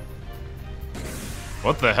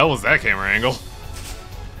 What the hell was that camera angle?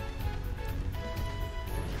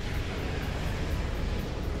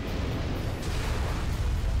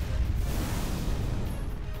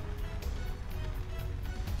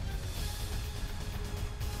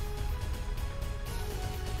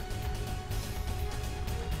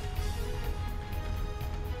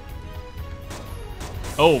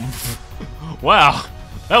 Oh, wow.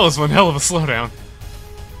 That was one hell of a slowdown.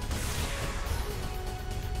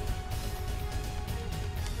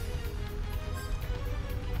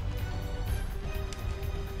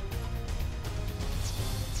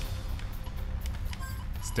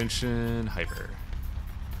 Extension hyper.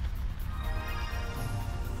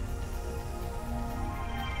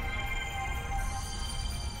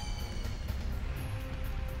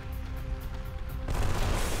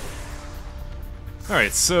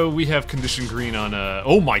 Alright, so we have condition green on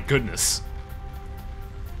oh my goodness.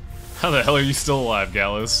 How the hell are you still alive,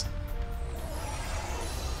 Gallows?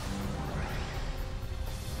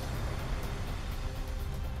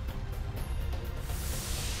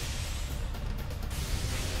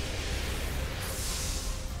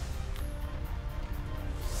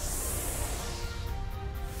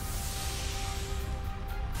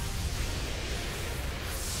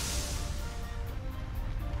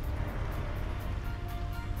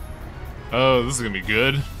 Oh, this is gonna be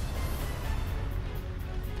good.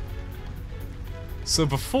 So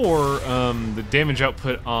before, the damage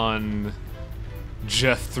output on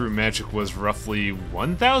Jeff through magic was roughly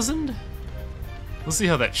 1,000? Let's see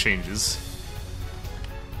how that changes.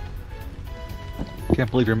 Can't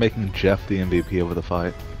believe you're making Jeff the MVP over the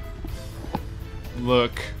fight.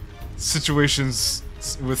 Look, situations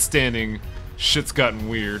withstanding, shit's gotten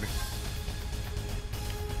weird.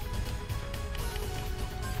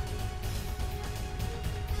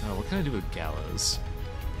 Oh, what can I do with Gallows?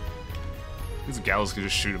 Because Gallows could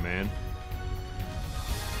just shoot a man.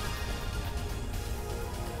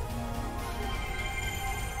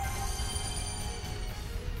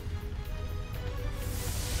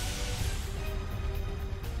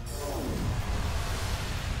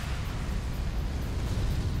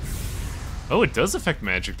 Oh, it does affect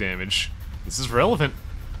magic damage. This is relevant.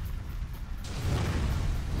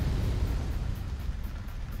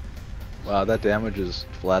 Wow, that damage is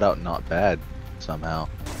flat out not bad, somehow.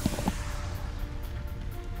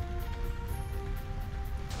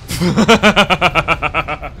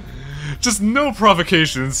 Just no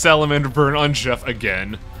provocation, Salamander Burn on Jeff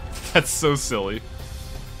again. That's so silly.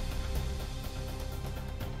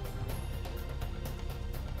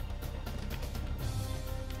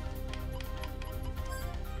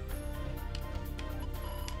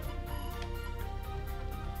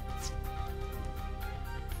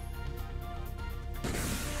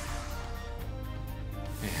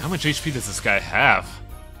 Man, how much HP does this guy have?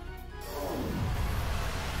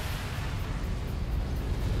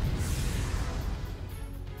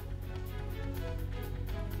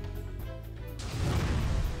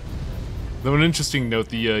 Though an interesting note,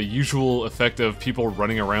 the usual effect of people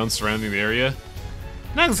running around surrounding the area.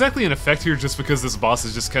 Not exactly an effect here just because this boss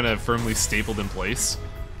is just kind of firmly stapled in place.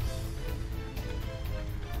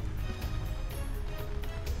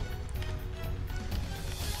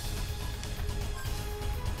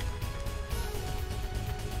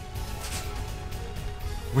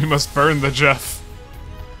 We must burn the Jeff.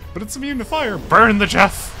 But it's immune to fire. Burn the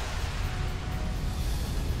Jeff!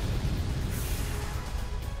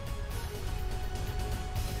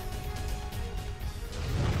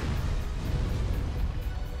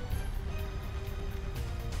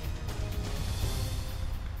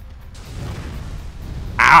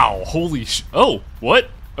 Ow! Holy sh- Oh! What?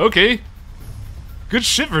 Okay. Good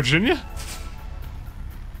shit, Virginia.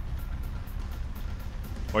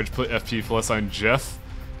 Why'd you put FP plus on Jeff?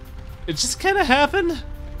 It just kinda happened.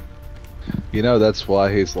 You know, that's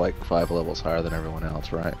why he's like 5 levels higher than everyone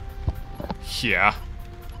else, right? Yeah.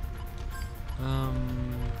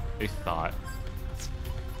 A thought.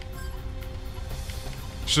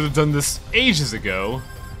 Should have done this ages ago.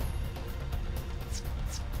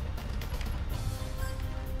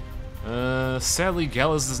 Sadly,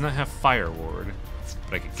 Gallows does not have Fire Ward,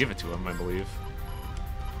 but I could give it to him, I believe.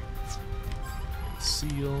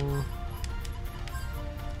 Seal.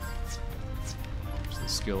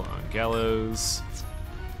 skill on Gallows.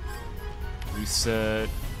 Reset.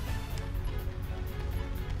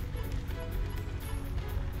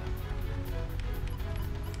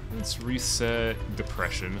 Let's reset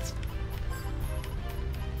Depression.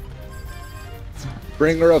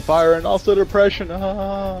 Bringer of Fire and also Depression.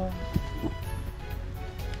 Ah.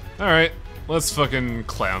 Alright, let's fucking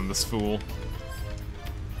clown this fool.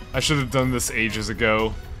 I should have done this ages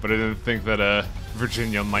ago, but I didn't think that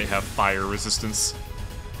Virginia might have fire resistance.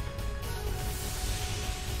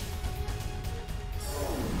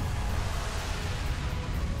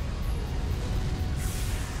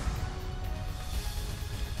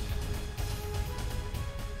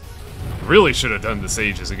 Really should have done this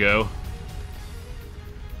ages ago.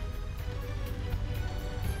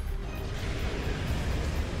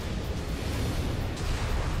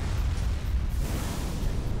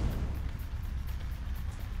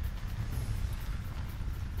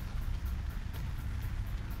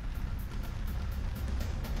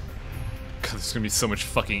 God, there's gonna be so much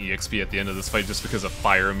fucking EXP at the end of this fight just because of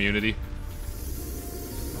fire immunity.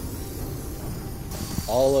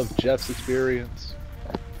 All of Jeff's experience.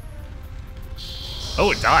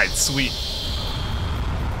 Oh, it died. Sweet.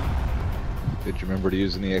 Did you remember to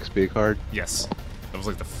use an EXP card? Yes. That was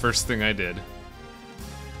like the first thing I did.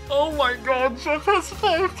 Oh my god, Jeff has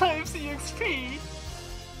 5 times EXP!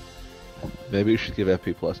 Maybe you should give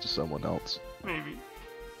FP Plus to someone else. Maybe.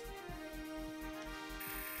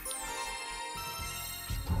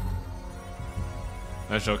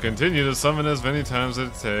 I shall continue to summon as many times as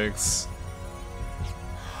it takes.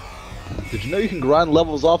 Did you know you can grind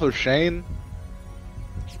levels off of Shane?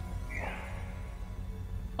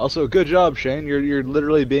 Also, good job, Shane. You're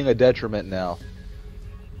literally being a detriment now.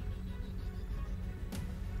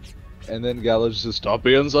 And then Gallows says, "Stop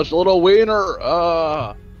being such a little wiener."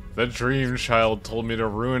 The dream child told me to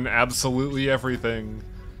ruin absolutely everything.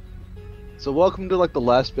 So welcome to like the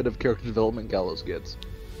last bit of character development Gallows gets.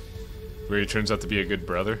 Where he turns out to be a good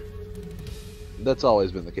brother. That's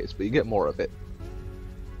always been the case, but you get more of it.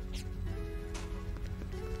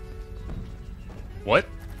 What?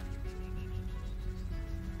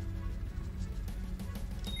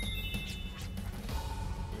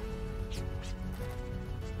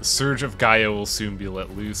 The surge of Gaia will soon be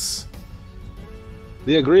let loose.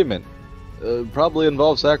 The agreement probably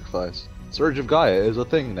involves sacrifice. Surge of Gaia is a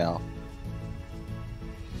thing now.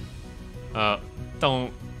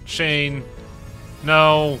 Don't. Shane.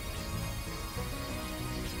 No.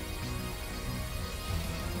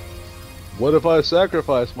 What if I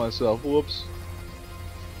sacrifice myself? Whoops.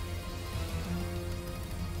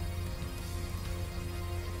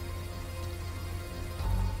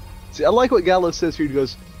 See, I like what Gallows says here. He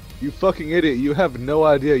goes, "You fucking idiot, you have no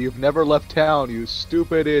idea. You've never left town, you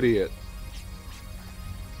stupid idiot."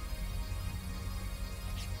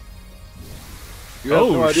 You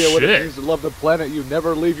have no idea what it means to love the planet. You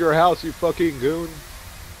never leave your house, you fucking goon.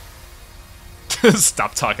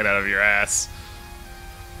 Stop talking out of your ass.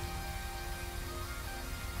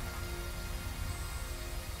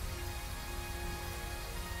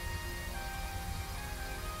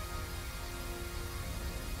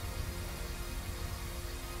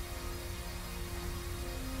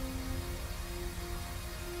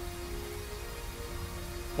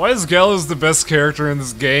 Why is Gallows the best character in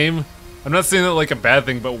this game? I'm not saying that like a bad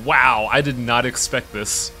thing, but wow, I did not expect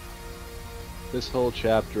this. This whole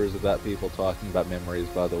chapter is about people talking about memories,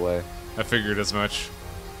 by the way. I figured as much.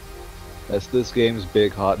 That's this game's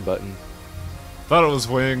big hot button. Thought it was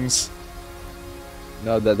Wings.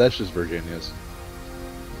 No, that's just Virginia's.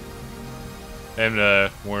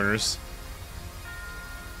 And, Warner's.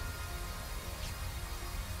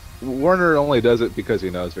 Warner only does it because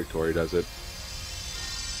he knows Victoria does it.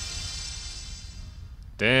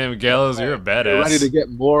 Damn, Gallows, you're a badass. You're ready to get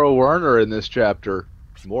more Werner in this chapter.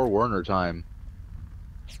 More Werner time.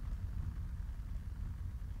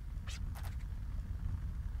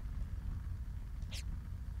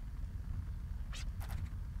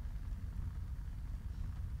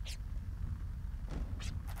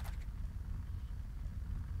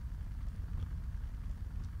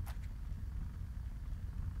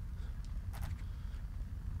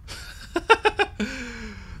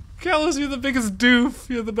 Gallows, you're the biggest doof.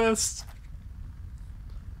 You're the best.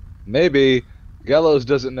 Maybe. Gallows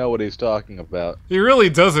doesn't know what he's talking about. He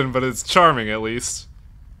really doesn't, but it's charming at least.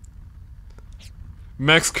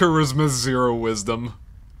 Max charisma, 0 wisdom.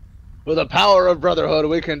 With the power of brotherhood,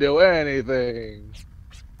 we can do anything.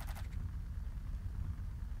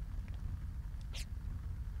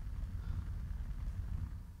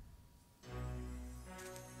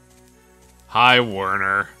 Hi,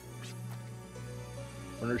 Werner.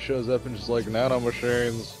 When it shows up and just like nano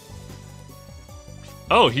machines.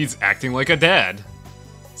 Oh, he's acting like a dad.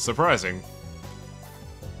 Surprising.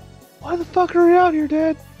 Why the fuck are we out here,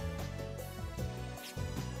 Dad?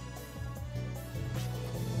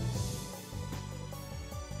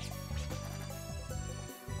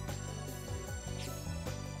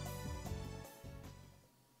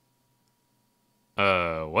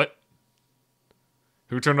 What?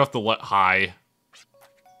 Who turned off the high?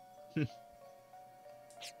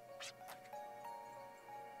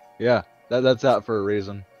 Yeah, that's out for a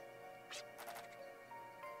reason.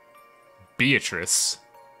 Beatrice.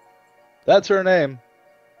 That's her name.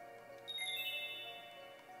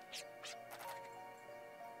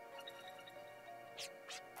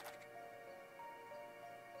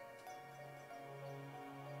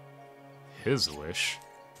 His wish.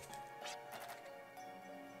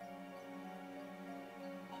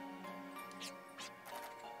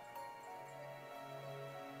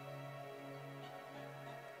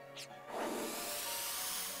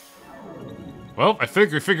 Well, I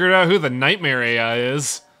figured out who the nightmare AI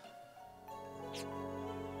is.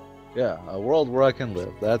 Yeah, a world where I can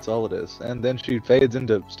live. That's all it is. And then she fades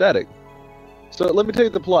into static. So let me tell you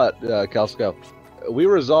the plot, Kalsko. We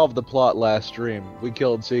resolved the plot last stream. We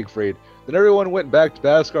killed Siegfried. Then everyone went back to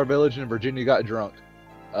Baskar Village and Virginia got drunk.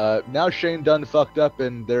 Now Shane done fucked up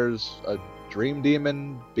and there's a dream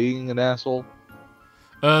demon being an asshole.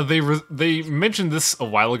 They mentioned this a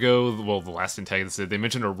while ago. Well, the last antagonist did. They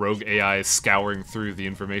mentioned a rogue AI scouring through the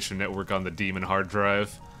information network on the demon hard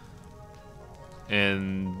drive.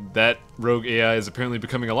 And that rogue AI is apparently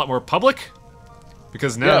becoming a lot more public.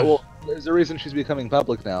 Because now... Yeah, well, there's a reason she's becoming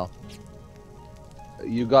public now.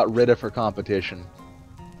 You got rid of her competition.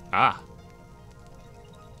 Ah.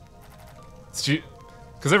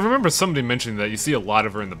 Because I remember somebody mentioning that you see a lot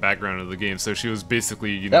of her in the background of the game, so she was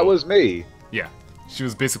basically, you know... That was me. Yeah. She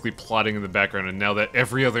was basically plotting in the background, and now that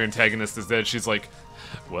every other antagonist is dead, she's like,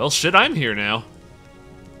 well, shit, I'm here now.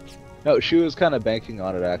 No, she was kind of banking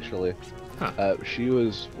on it, actually. Huh. She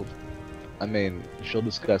was... I mean, she'll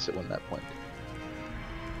discuss it when that point.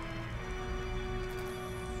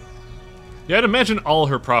 Yeah, I'd imagine all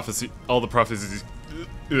the prophecies...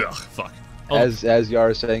 Ugh, fuck. As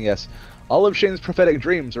Yara is saying, yes. All of Shane's prophetic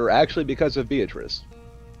dreams are actually because of Beatrice.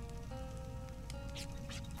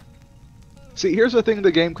 See, here's the thing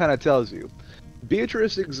the game kind of tells you.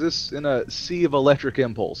 Beatrice exists in a sea of electric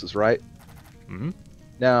impulses, right? Mm-hmm.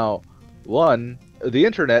 Now, one, the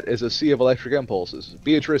internet is a sea of electric impulses.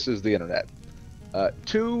 Beatrice is the internet.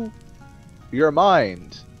 Two, your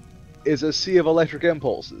mind is a sea of electric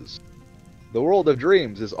impulses. The world of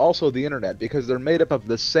dreams is also the internet because they're made up of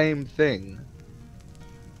the same thing.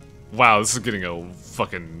 Wow, this is getting a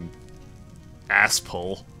fucking ass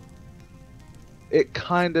pull. It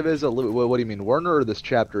kind of is a little... What do you mean, Werner, or this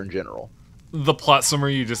chapter in general? The plot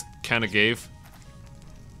summary you just kind of gave.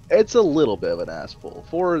 It's a little bit of an ass pull.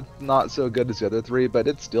 4 not so good as the other 3, but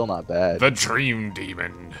it's still not bad. The Dream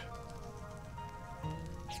Demon.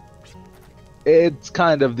 It's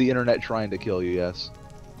kind of the internet trying to kill you, yes.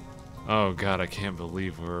 Oh god, I can't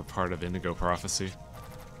believe we're a part of Indigo Prophecy.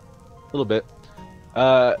 A little bit.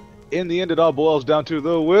 In the end, it all boils down to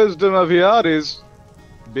the wisdom of Hyades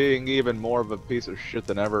being even more of a piece of shit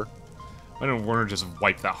than ever. Why didn't Werner just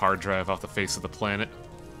wipe that hard drive off the face of the planet?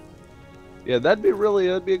 Yeah, that'd be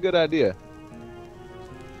a good idea.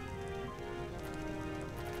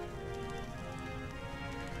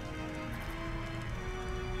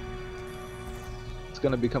 It's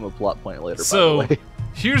gonna become a plot point later, So, by the way.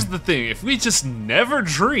 Here's the thing. If we just never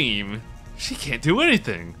dream, she can't do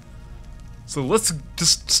anything. So let's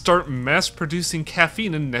just start mass-producing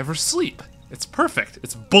caffeine and never sleep. It's perfect.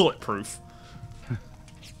 It's bulletproof.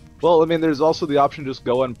 Well, I mean, there's also the option to just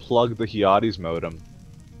go and plug the Hyades modem.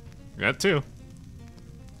 That too.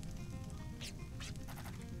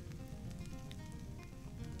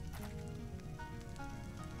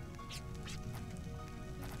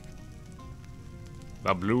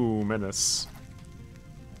 The Blue Menace.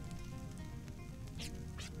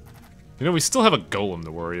 You know, we still have a golem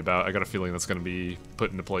to worry about. I got a feeling that's going to be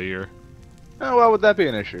put into play here. Oh, why would that be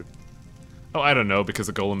an issue? Oh, I don't know, because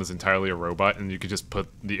a golem is entirely a robot, and you could just put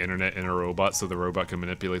the internet in a robot so the robot can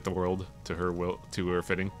manipulate the world to her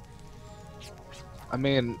fitting. I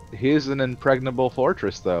mean, he's an impregnable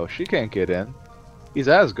fortress, though. She can't get in. He's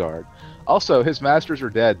Asgard. Also, his masters are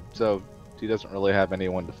dead, so he doesn't really have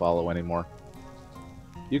anyone to follow anymore.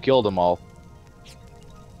 You killed them all.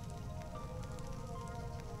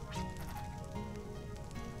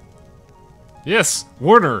 Yes,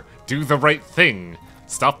 Werner, do the right thing.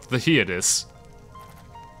 Stop the Hyades.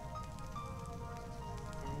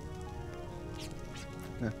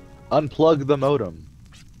 Unplug the modem.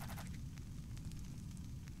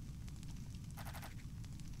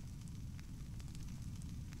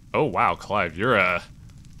 Oh wow, Clive, you're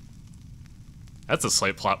that's a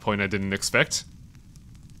slight plot point I didn't expect.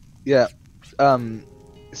 Yeah.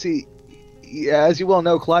 See, yeah, as you well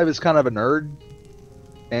know, Clive is kind of a nerd.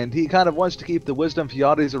 And he kind of wants to keep the wisdom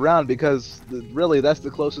Fiatis around because, really, that's the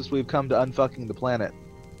closest we've come to unfucking the planet.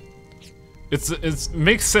 It's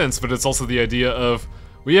makes sense, but it's also the idea of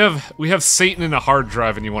we have Satan in a hard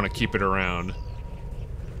drive and you want to keep it around.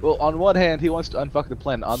 Well, on one hand, he wants to unfuck the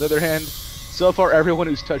planet. On the other hand, so far everyone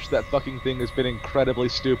who's touched that fucking thing has been incredibly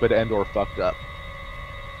stupid and or fucked up.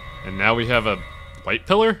 And now we have a light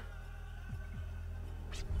pillar?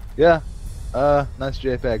 Yeah. Nice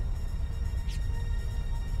JPEG.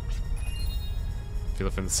 If you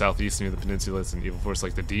live in the southeast near the peninsula, it's an evil force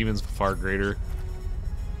like the demons, but far greater.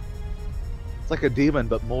 It's like a demon,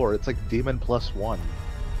 but more. It's like demon +1.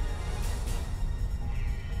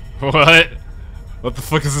 What? What the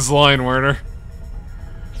fuck is this line, Werner?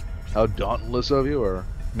 How dauntless of you, or?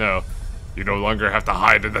 No. You no longer have to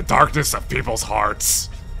hide in the darkness of people's hearts.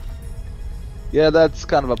 Yeah, that's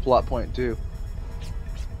kind of a plot point, too.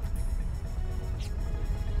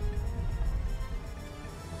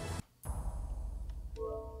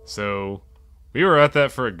 So, we were at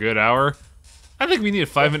that for a good hour. I think we need a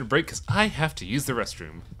 5-minute break because I have to use the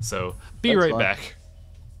restroom. So, be right back.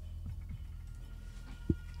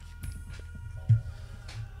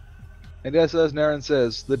 And yes, as Naren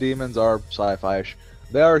says, the demons are sci-fi-ish.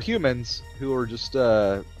 They are humans who are just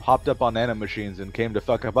hopped up on nanomachines and came to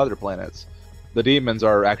fuck up other planets. The demons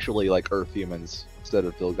are actually like Earth humans instead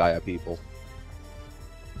of Filgaia people.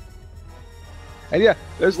 And yeah,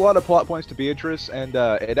 there's a lot of plot points to Beatrice, and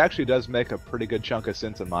it actually does make a pretty good chunk of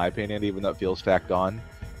sense in my opinion, even though it feels tacked on.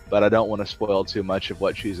 But I don't want to spoil too much of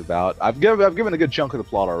what she's about. I've given a good chunk of the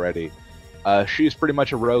plot already. She's pretty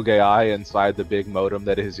much a rogue AI inside the big modem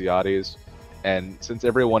that is Iades, and since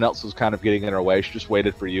everyone else was kind of getting in her way, she just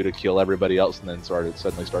waited for you to kill everybody else, and then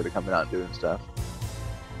suddenly started coming out and doing stuff.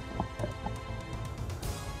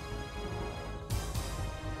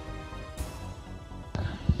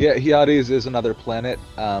 Yeah, Hyades is another planet.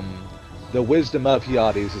 The wisdom of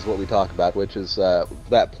Hyades is what we talk about, which is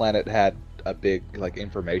that planet had a big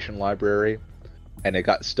information library, and it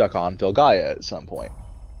got stuck on Filgaia at some point.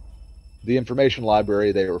 The information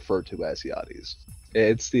library they refer to as Hyades.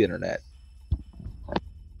 It's the internet.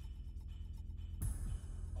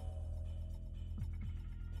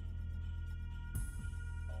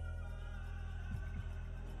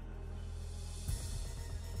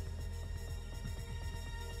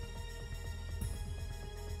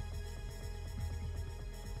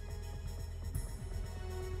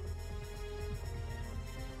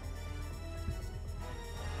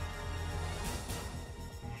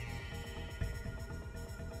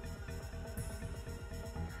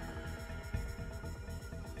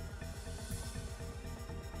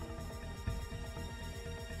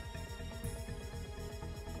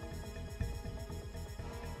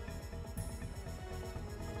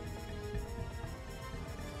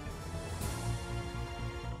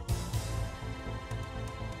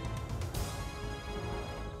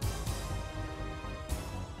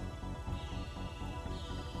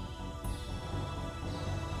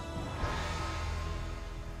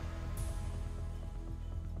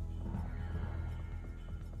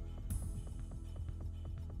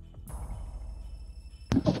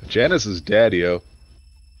 Janice is daddy-o.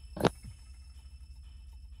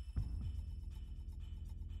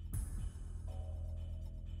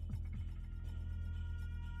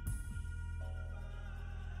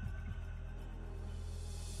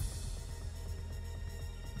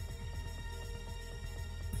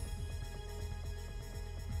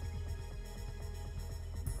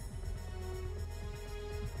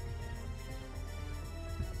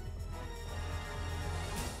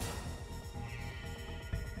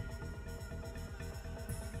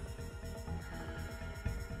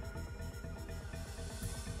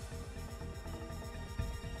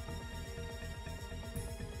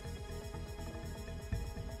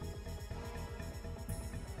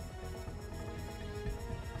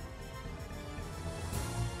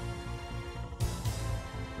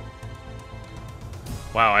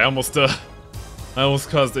 Wow, I almost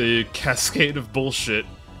caused a cascade of bullshit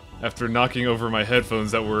after knocking over my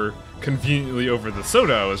headphones that were conveniently over the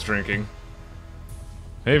soda I was drinking.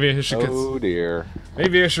 Maybe I should Oh dear.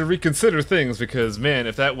 Maybe I should reconsider things because, man,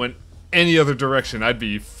 if that went any other direction, I'd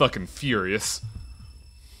be fucking furious.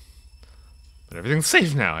 But everything's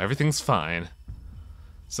safe now. Everything's fine.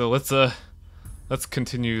 So let's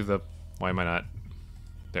continue the... Why am I not...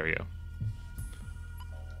 There we go.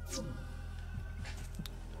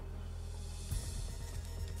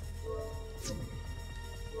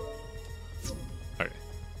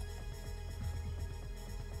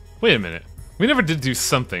 Wait a minute. We never did do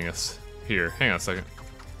something here. Hang on a second.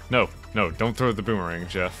 No, don't throw the boomerang,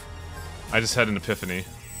 Jeff. I just had an epiphany.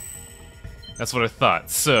 That's what I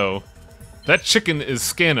thought. So, that chicken is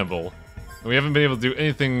scannable. And we haven't been able to do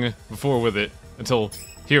anything before with it until...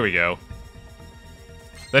 Here we go.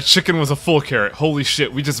 That chicken was a full carrot. Holy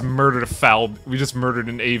shit, we just murdered we just murdered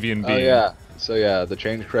an avian being. Oh yeah. So yeah, the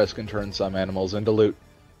change crest can turn some animals into loot.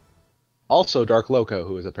 Also Dark Loco,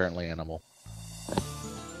 who is apparently animal.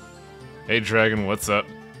 Hey Dragon, what's up?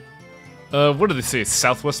 What did they say?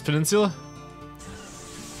 Southwest Peninsula?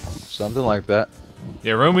 Something like that.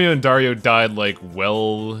 Yeah, Romeo and Dario died, like,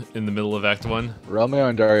 well in the middle of Act 1. Romeo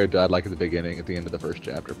and Dario died, like, at the beginning, at the end of the first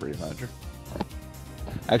chapter, pretty much.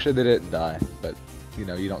 Actually, they didn't die, but, you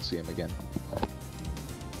know, you don't see them again.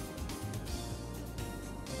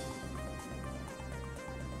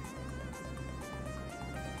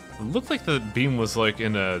 It looked like the beam was, like,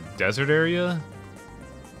 in a desert area.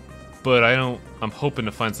 But I'm hoping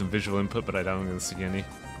to find some visual input, but I don't gonna see any.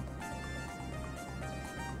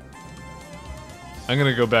 I'm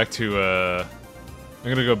gonna go back to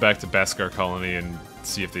Beskar Colony and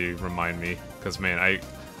see if they remind me, because man,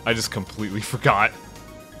 I just completely forgot.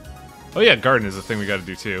 Oh yeah, garden is a thing we gotta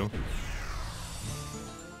do too.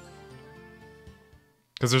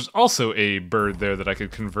 Because there's also a bird there that I could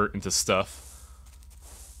convert into stuff.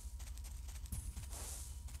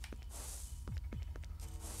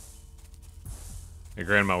 Hey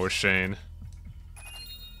Grandma, where's Shane?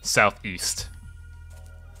 Southeast.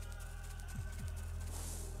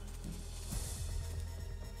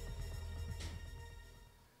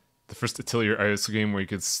 The first Atelier Iris game where you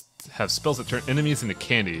could have spells that turn enemies into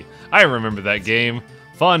candy. I remember that game.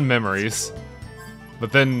 Fond memories.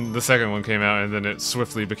 But then the second one came out and then it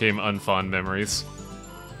swiftly became unfond memories.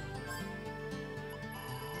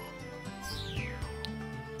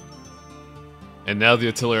 And now the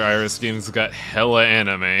Atelier Iris game's got hella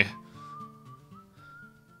anime.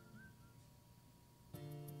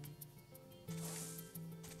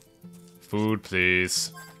 Food,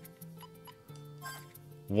 please.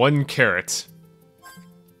 1 carrot.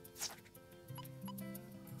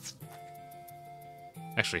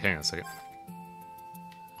 Actually, hang on a second.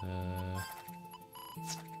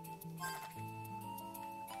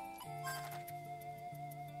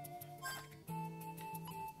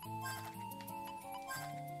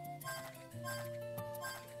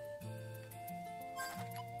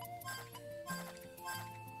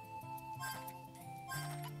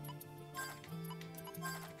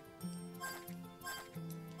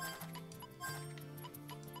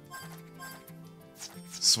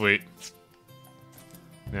 Sweet.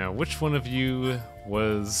 Now, which one of you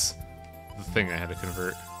was the thing I had to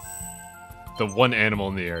convert? The one animal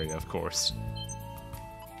in the area, of course.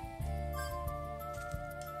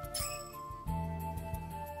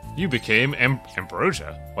 You became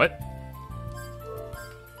Ambrosia. What?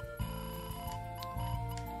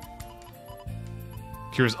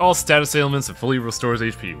 Cures all status ailments and fully restores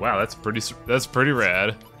HP. Wow, that's pretty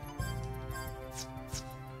rad.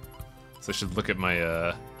 So I should look at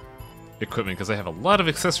my equipment, because I have a lot of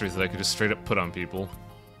accessories that I could just straight up put on people.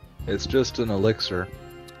 It's just an elixir.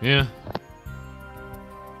 Yeah.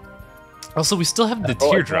 Also, we still have the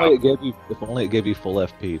teardrop. If only it gave you full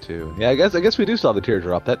FP too. Yeah, I guess we do still have the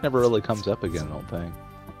teardrop. That never really comes up again, I don't think.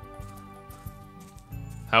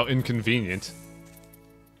 How inconvenient.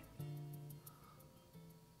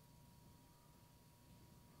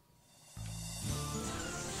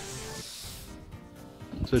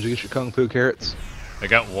 So did you get your Kung Fu carrots? I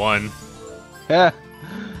got 1. Yeah.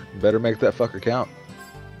 Better make that fucker count.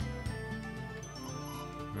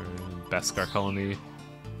 Beskar Colony.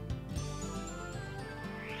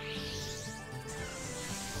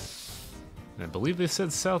 And I believe they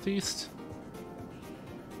said southeast.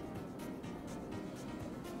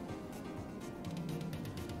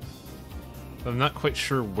 I'm not quite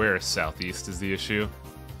sure where southeast is the issue.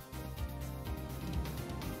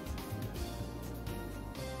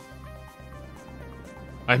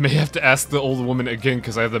 I may have to ask the old woman again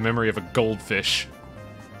because I have the memory of a goldfish.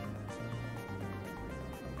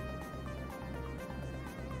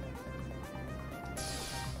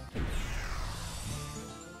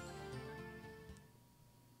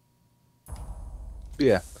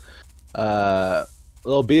 Yeah.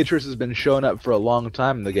 Little Beatrice has been showing up for a long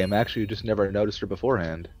time in the game. Actually, you just never noticed her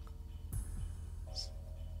beforehand.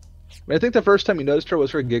 I think the first time you noticed her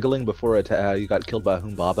was her giggling before you got killed by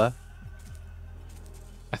Humbaba.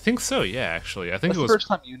 I think so, yeah, actually. I think that's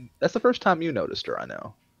the first time you noticed her, I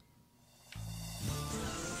know.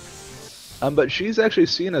 But she's actually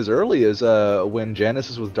seen as early as when Janice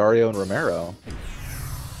is with Dario and Romero.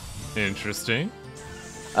 Interesting.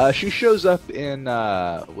 She shows up in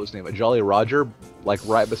what's his name? A Jolly Roger, like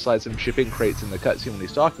right beside some shipping crates in the cutscene when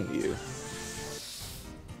he's talking to you.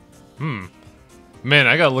 Hmm. Man,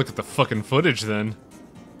 I gotta look at the fucking footage then.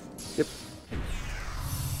 Yep.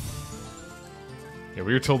 Yeah,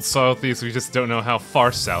 we were told southeast, we just don't know how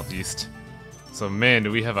far southeast. So man,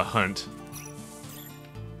 do we have a hunt.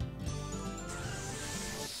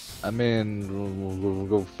 I mean, we'll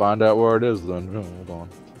go find out where it is then. Hold on.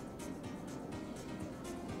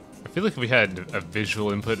 I feel like if we had a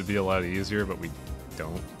visual input, it'd be a lot easier, but we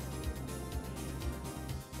don't.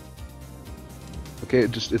 Okay,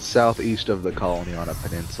 it's southeast of the colony on a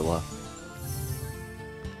peninsula.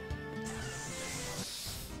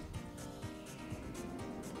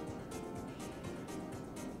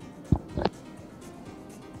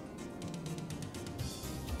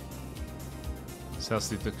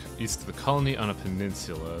 East of the colony on a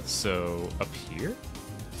peninsula, so up here?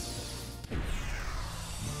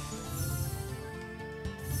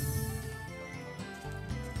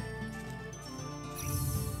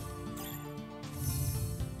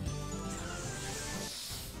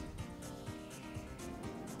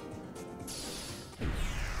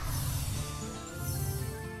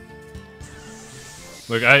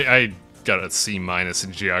 Look, I got a C-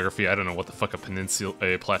 in geography. I don't know what the fuck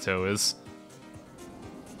a plateau is.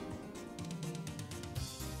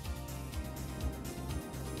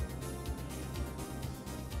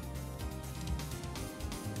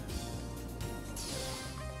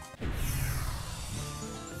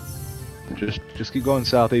 Just keep going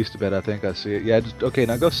southeast a bit. I think I see it. Yeah, okay.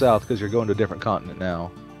 Now go south because you're going to a different continent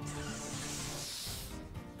now.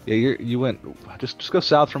 Yeah, you went. Just go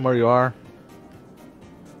south from where you are.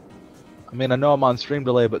 I mean, I know I'm on stream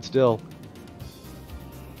delay, but still.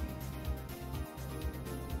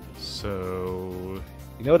 So...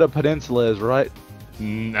 You know what a peninsula is, right?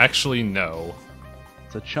 Actually, no.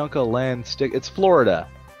 It's a chunk of land It's Florida.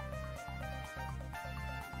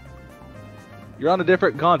 You're on a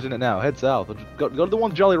different continent now. Head south. Go to the one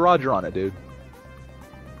with Jolly Roger on it, dude.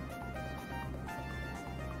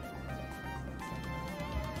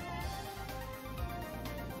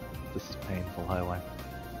 This is painful highway.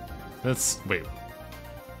 Wait.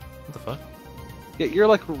 What the fuck? Yeah, you're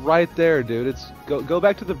like right there, dude. Go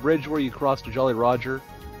back to the bridge where you crossed to Jolly Roger.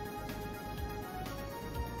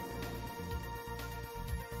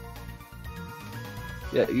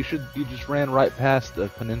 Yeah, you just ran right past the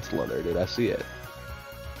peninsula there, dude. I see it.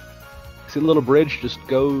 See the little bridge? Just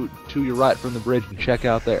go to your right from the bridge and check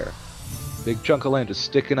out there. Big chunk of land just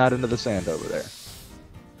sticking out into the sand over there.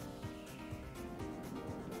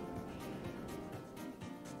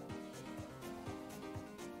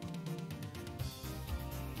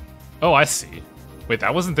 Oh, I see. Wait,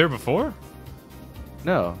 that wasn't there before?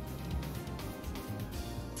 No.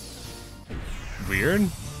 Weird.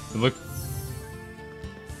 Look.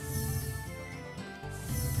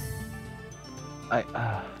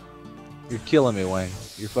 You're killing me, Wayne.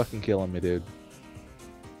 You're fucking killing me, dude.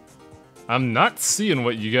 I'm not seeing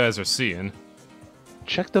what you guys are seeing.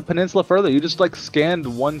 Check the peninsula further. You just like scanned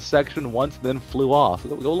one section once, then flew off.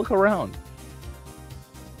 Go look around.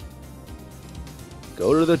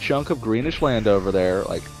 Go to the chunk of greenish land over there,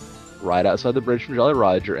 like right outside the bridge from Jolly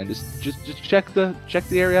Roger, and just check the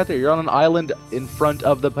area out there. You're on an island in front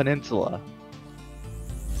of the peninsula.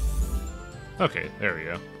 Okay, there we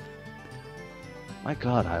go. My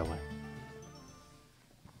God, highway.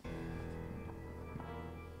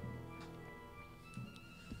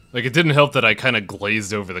 Like, it didn't help that I kind of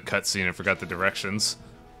glazed over the cutscene and forgot the directions.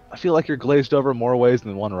 I feel like you're glazed over more ways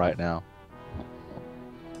than one right now.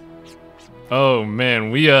 Oh,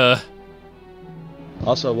 man, we,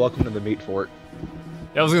 Also, welcome to the meat fort.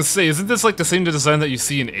 Yeah, I was gonna say, isn't this like the same design that you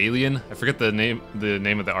see in Alien? I forget the name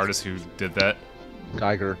of the artist who did that.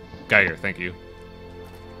 Geiger. Geiger, thank you.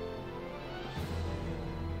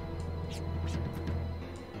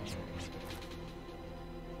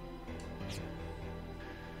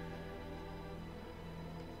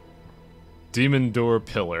 Demon door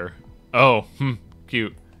pillar. Oh,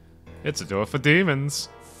 cute. It's a door for demons.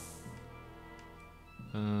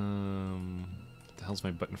 What the hell's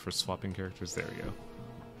my button for swapping characters? There we go.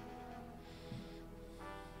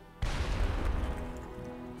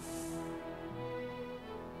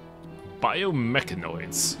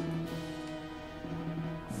 Biomechanoids.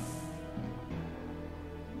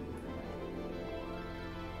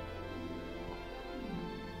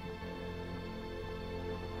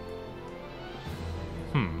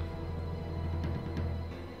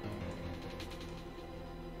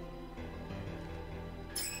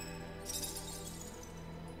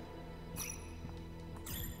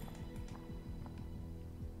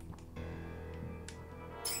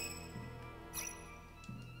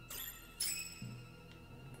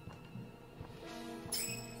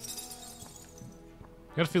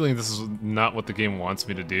 I got a feeling this is not what the game wants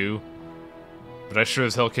me to do, but I sure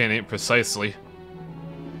as hell can't aim precisely.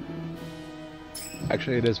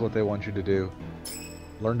 Actually, it is what they want you to do.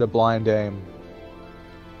 Learn to blind aim.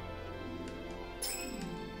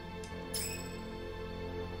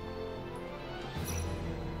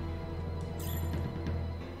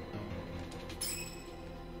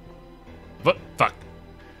 But fuck.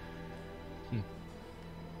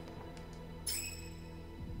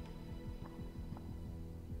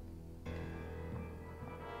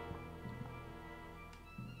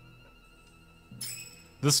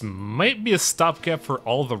 This might be a stopgap for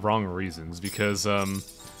all the wrong reasons, because,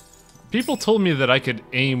 people told me that I could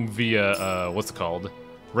aim via, what's it called?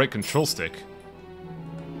 Right control stick.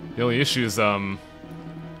 The only issue is,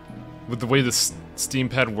 with the way this Steam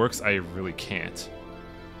pad works, I really can't.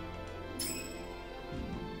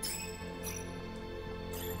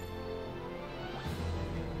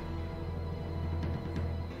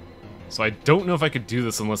 So I don't know if I could do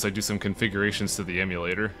this unless I do some configurations to the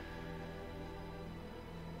emulator.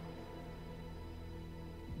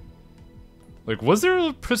 Like, was there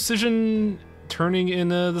a precision turning in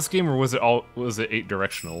this game, or was it 8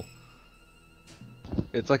 directional?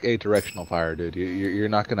 It's like 8 directional fire, dude. You're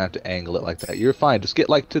not gonna have to angle it like that. You're fine. Just get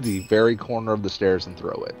like to the very corner of the stairs and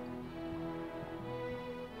throw it.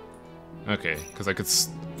 Okay, because I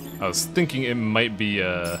was thinking it might be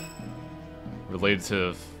related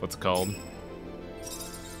to what's it called?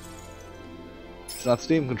 It's not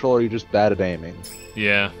Steam controller. You're just bad at aiming.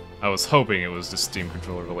 Yeah, I was hoping it was just Steam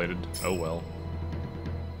controller related. Oh well.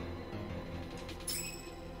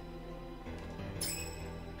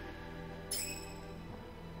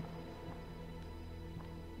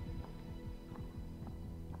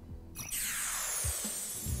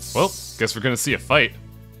 Well, guess we're gonna see a fight.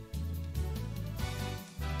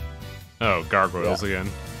 Oh, gargoyles again.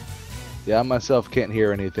 Yeah, I myself can't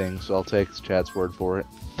hear anything, so I'll take Chad's word for it.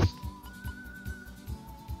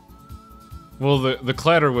 Well, the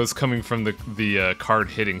clatter was coming from the card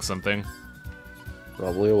hitting something.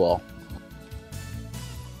 Probably a wall.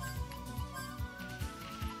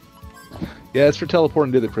 Yeah, it's for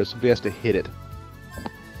teleporting to the crystal. He has to hit it.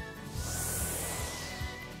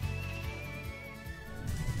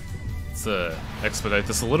 Let's expedite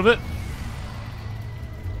this a little bit.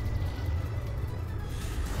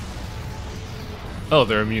 Oh,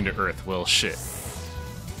 they're immune to Earth. Well, shit.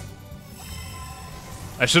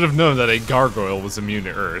 I should have known that a gargoyle was immune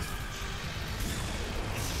to Earth.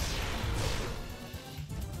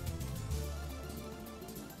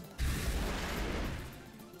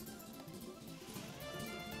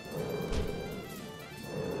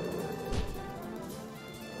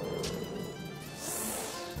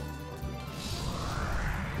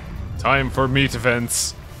 Time for meat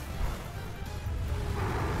events.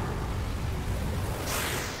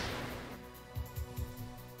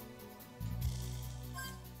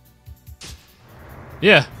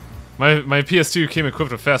 Yeah, my PS2 came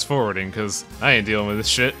equipped with fast forwarding, because I ain't dealing with this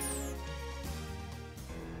shit.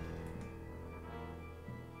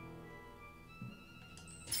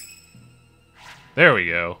 There we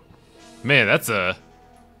go. Man, that's a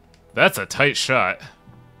tight shot.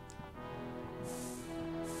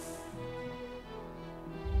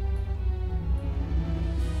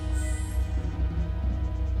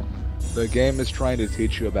 The game is trying to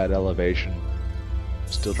teach you about elevation.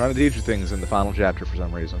 Still trying to teach you things in the final chapter for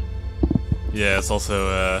some reason. Yeah, it's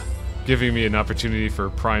also giving me an opportunity for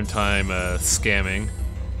primetime scamming.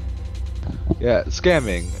 Yeah,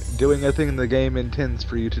 scamming. Doing a thing the game intends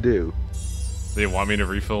for you to do. They want me to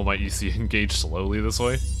refill my EC engage slowly this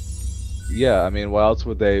way? Yeah, I mean, why else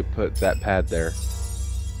would they put that pad there?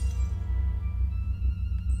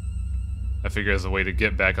 I figure as a way to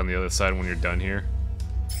get back on the other side when you're done here.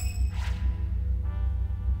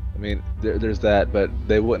 I mean, there's that, but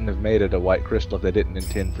they wouldn't have made it a white crystal if they didn't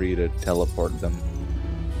intend for you to teleport them.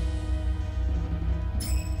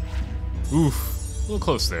 Oof, a little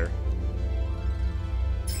close there.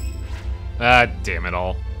 Ah, damn it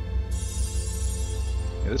all.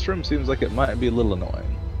 Yeah, this room seems like it might be a little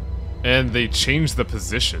annoying. And they changed the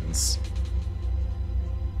positions.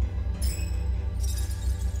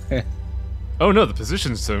 Oh no, the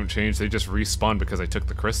positions don't change, they just respawn because I took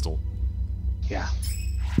the crystal. Yeah.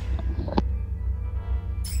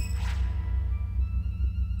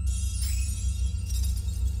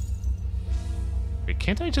 Wait,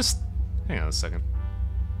 can't I just... Hang on a second.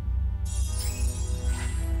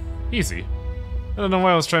 Easy. I don't know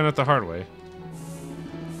why I was trying it the hard way.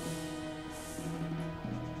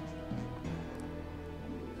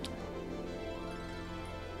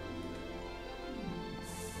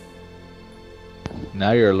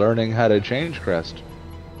 Now you're learning how to change crest.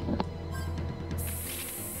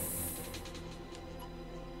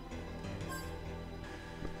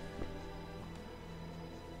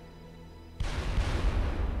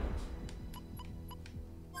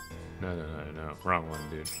 Oh, wrong one,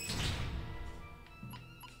 dude.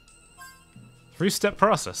 3-step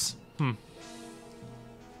process.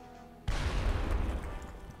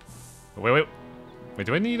 Wait,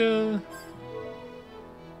 do I need a...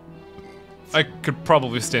 I could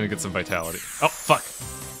probably stand to get some vitality. Oh, fuck.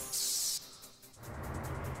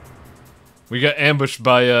 We got ambushed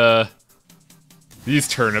by, these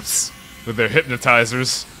turnips with their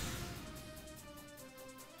hypnotizers.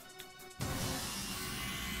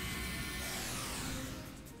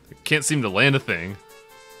 Can't seem to land a thing.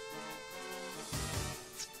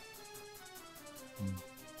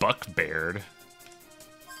 Buckbeard.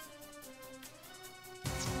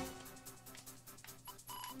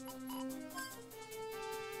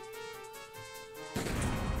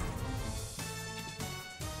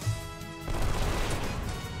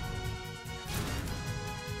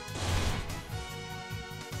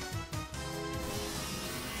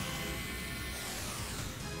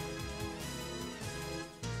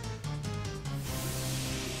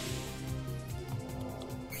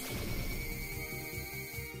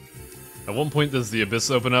 At what point does the abyss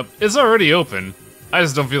open up? It's already open. I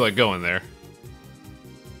just don't feel like going there.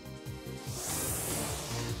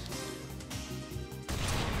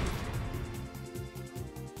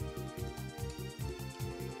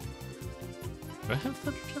 Do I have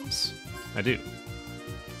thunder gems? I do.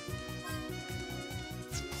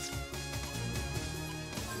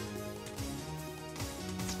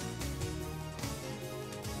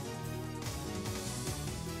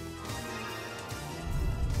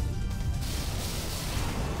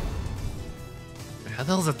 How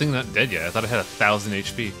the hell is that thing not dead yet? I thought it had 1,000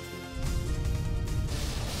 HP.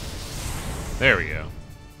 There we go.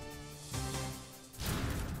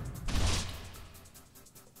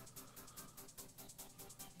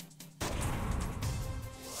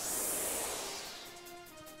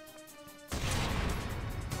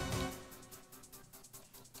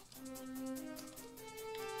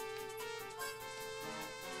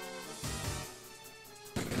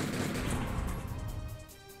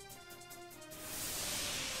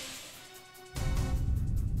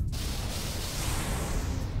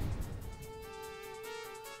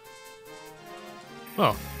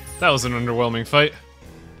 Well, that was an underwhelming fight.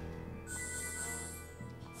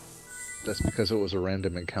 That's because it was a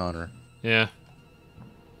random encounter. Yeah.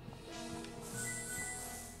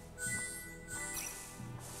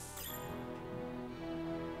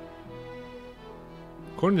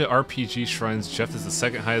 According to RPG Shrines, Jeff is the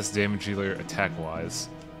second highest damage dealer attack-wise.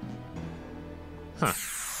 Huh.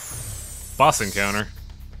 Boss encounter.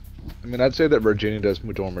 I mean, I'd say that Virginia does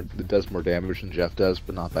more damage than Jeff does,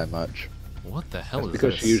 but not by much. What the hell is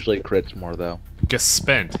because this? She usually crits more, though.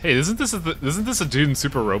 Gaspent. Hey, isn't this a dude in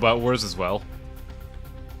Super Robot Wars as well?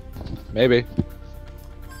 Maybe.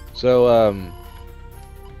 So,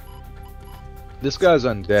 this guy's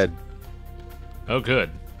undead. Oh, good.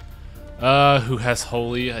 Who has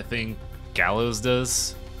Holy? I think Gallows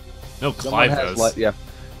does. No, Clive does. Yeah,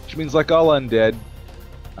 which means like all undead,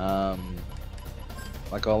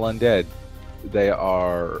 they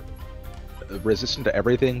are resistant to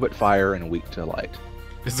everything but fire and weak to light.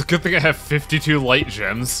 It's a good thing I have 52 light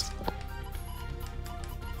gems.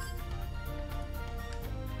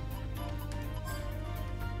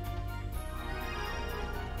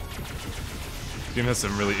 This game has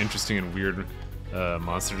some really interesting and weird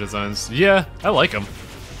monster designs. Yeah, I like them.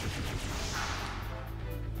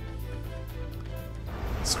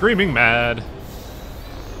 Screaming mad.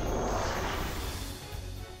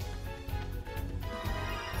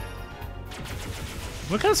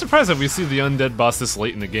 I'm kind of surprised that we see the undead boss this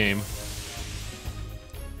late in the game.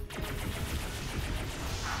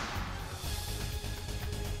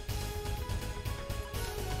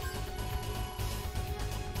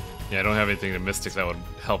 Yeah, I don't have anything to Mystic that would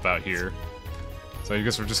help out here. So I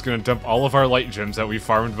guess we're just gonna dump all of our light gems that we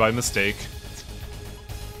farmed by mistake.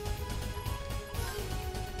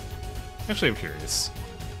 Actually, I'm curious.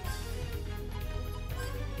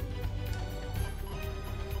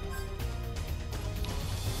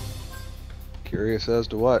 Curious as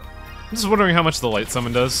to what? I'm just wondering how much the light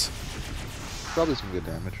summon does. Probably some good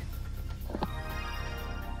damage.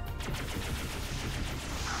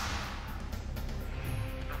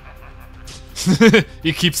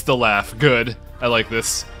 He keeps the laugh. Good. I like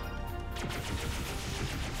this.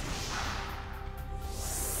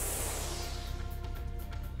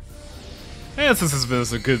 And since it's been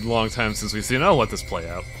a good long time since we've seen it, I'll let this play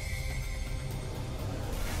out.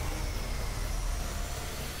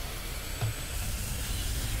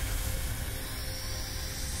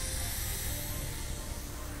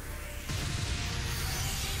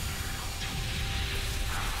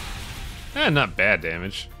 Eh, not bad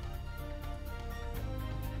damage.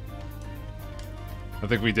 I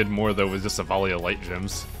think we did more, though, with just a volley of light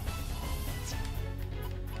gems.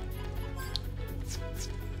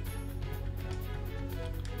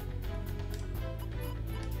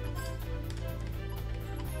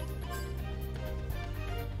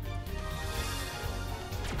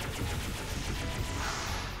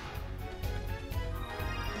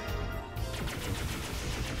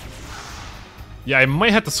 Yeah, I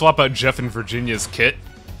might have to swap out Jeff and Virginia's kit,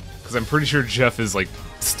 because I'm pretty sure Jeff is, like,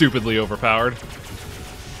 stupidly overpowered.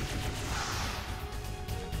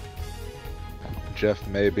 Jeff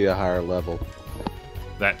may be a higher level.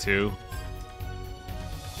 That too.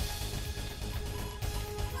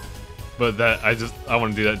 But that, I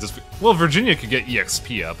want to do that just... Well, Virginia could get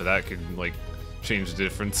EXP up, but that could, like, change the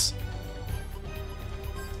difference.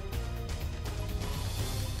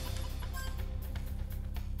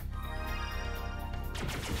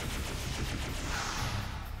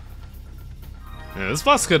 Yeah, this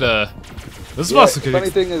boss could, Funny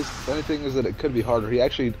thing is that it could be harder. He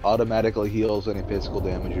actually automatically heals any physical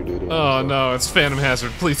damage you do to him. Oh no, it's Phantom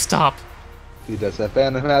Hazard. Please stop. He does have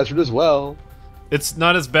Phantom Hazard as well. It's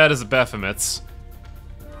not as bad as Baphomet's.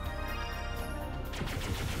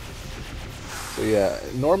 So yeah,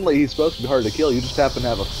 normally he's supposed to be hard to kill. You just happen to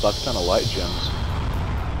have a fuck ton of light gems.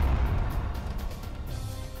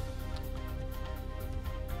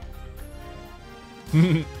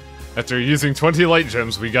 After using 20 light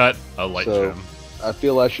gems, we got a light gem. I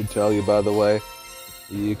feel I should tell you, by the way,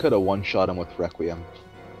 you could have one-shot him with Requiem.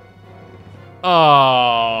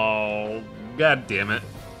 Oh, god damn it.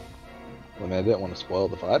 I mean, I didn't want to spoil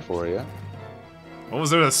the fight for you. What was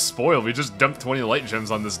there to spoil? We just dumped 20 light gems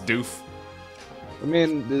on this doof. I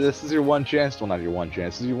mean, this is your one chance. Well, not your one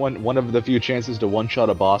chance. This is your one of the few chances to one-shot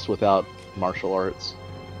a boss without martial arts.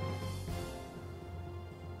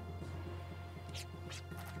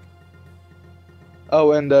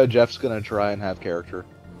 Oh, and Jeff's gonna try and have character.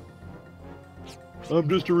 I'm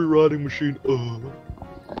just a rewriting machine.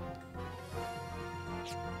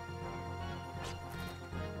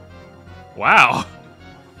 Wow.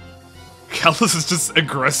 Callus is just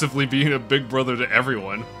aggressively being a big brother to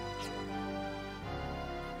everyone.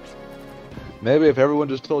 Maybe if everyone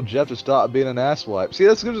just told Jeff to stop being an asswipe. See,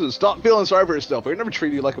 that's good to stop feeling sorry for yourself. I never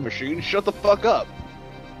treated you like a machine. Shut the fuck up.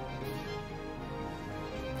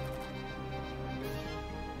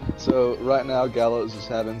 So, right now, Gallows is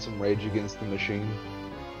having some rage against the machine.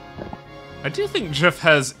 I do think Jeff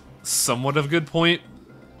has somewhat of a good point.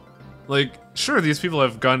 Like, sure, these people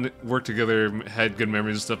have worked together, had good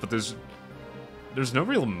memories and stuff, but there's no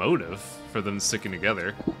real motive for them sticking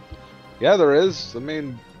together. Yeah, there is. I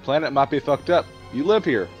mean, planet might be fucked up. You live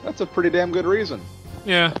here. That's a pretty damn good reason.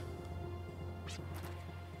 Yeah.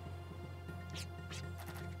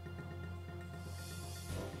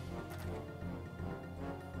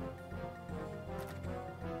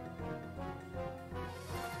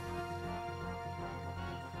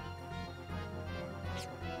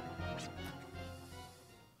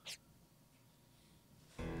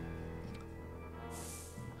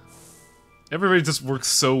 Everybody just works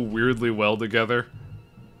so weirdly well together.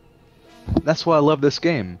 That's why I love this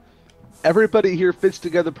game. Everybody here fits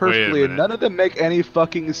together perfectly, and none of them make any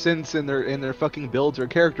fucking sense in their fucking builds or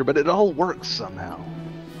character, but it all works somehow.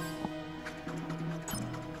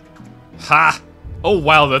 Ha! Oh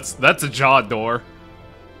wow, that's a jaw door.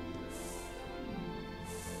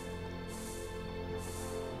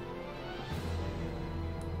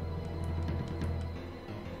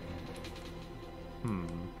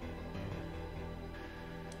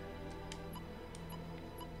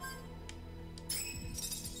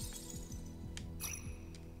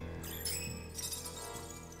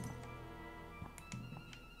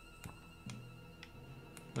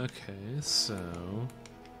 Okay, so...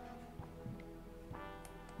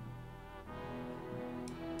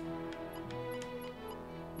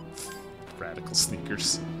 Radical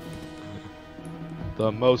sneakers.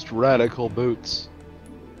 The most radical boots.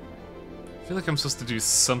 I feel like I'm supposed to do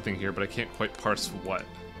something here, but I can't quite parse what.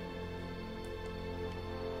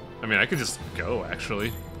 I mean, I could just go,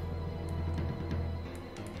 actually.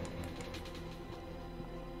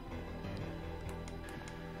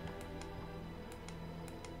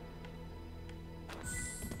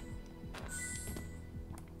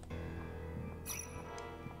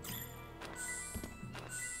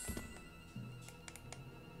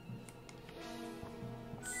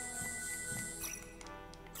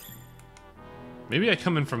 Maybe I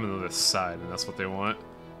come in from this side, and that's what they want.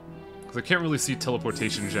 Because I can't really see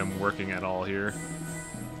teleportation gem working at all here.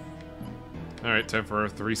 Alright, time for our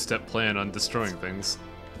 3-step plan on destroying things.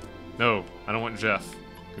 No, I don't want Jeff.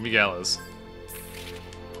 Give me Gallows.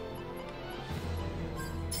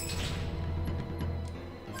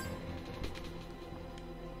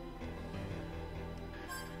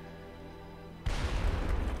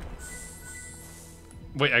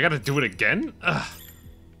 Wait, I gotta do it again? Ugh.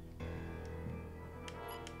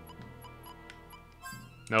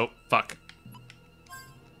 Nope, fuck.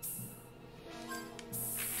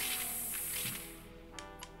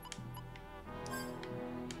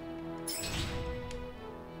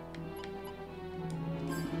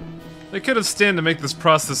 They could have stand to make this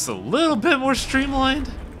process a little bit more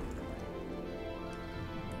streamlined.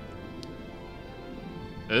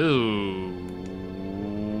 Ooh.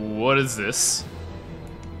 What is this?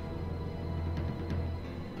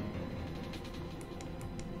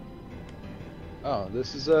 Oh,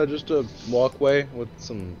 this is just a walkway with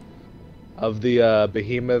some of the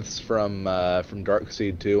behemoths from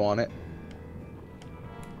Darkseid 2 on it.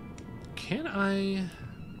 Can I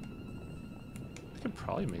could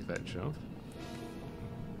probably make that jump.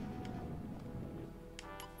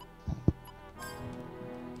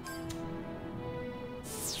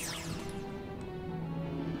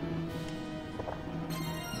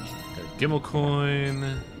 Got a Gimmel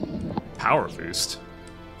coin. Power boost.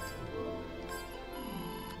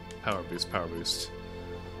 Power boost, power boost.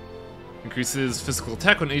 Increases physical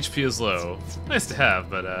attack when HP is low. Nice to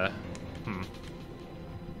have, but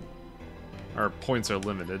our points are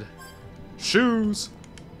limited. Shoes!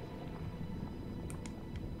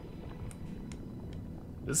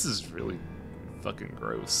 This is really fucking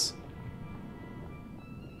gross.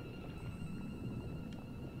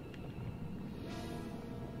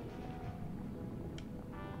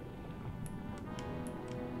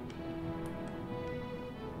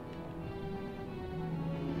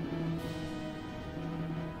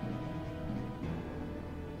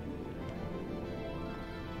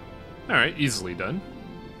 Alright, easily done.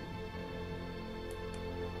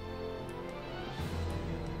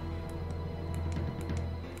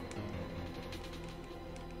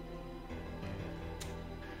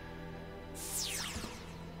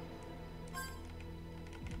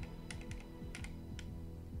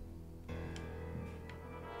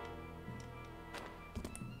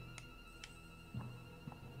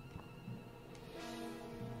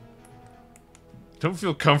 Don't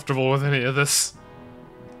feel comfortable with any of this.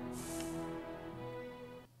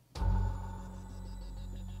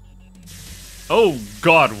 Oh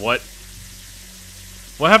god, what?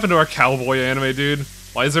 What happened to our cowboy anime, dude?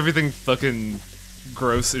 Why is everything fucking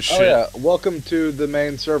gross as shit? Oh yeah, welcome to the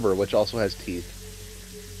main server, which also has teeth.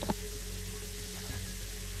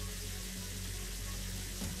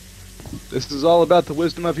 This is all about the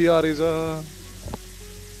wisdom of Yadiza.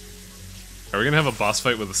 Are we gonna have a boss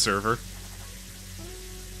fight with a server?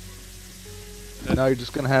 No, you're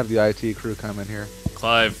just gonna have the IT crew come in here.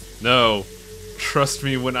 Clive, no. Trust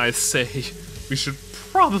me when I say we should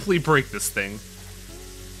probably break this thing.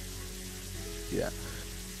 Yeah.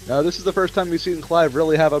 Now, this is the first time you've seen Clive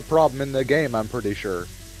really have a problem in the game, I'm pretty sure.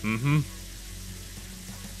 Mm-hmm.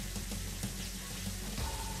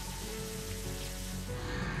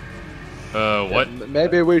 What? Yeah,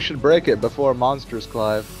 maybe we should break it before monsters,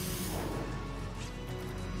 Clive.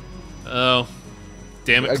 Oh.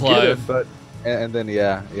 Damn it, I Clive. get it, but... And then,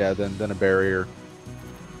 then a barrier.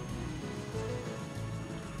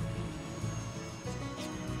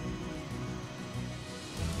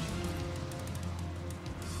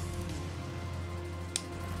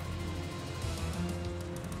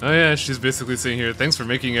 Oh yeah, she's basically saying here, thanks for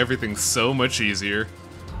making everything so much easier.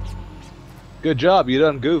 Good job, you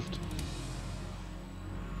done goofed.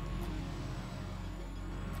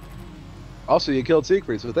 Also, you killed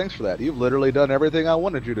Siegfried, so thanks for that. You've literally done everything I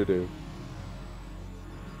wanted you to do.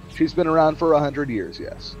 She's been around for 100 years,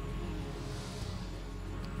 yes.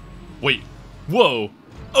 Wait. Whoa.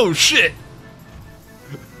 Oh shit!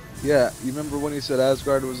 Yeah, you remember when he said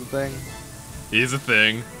Asgard was a thing? He's a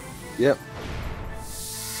thing. Yep.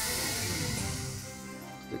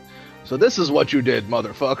 So this is what you did,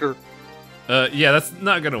 motherfucker. Yeah, that's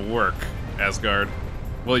not gonna work, Asgard.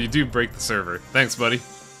 Well, you do break the server. Thanks, buddy.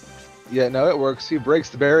 Yeah, no, it works. He breaks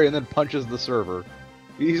the barrier and then punches the server.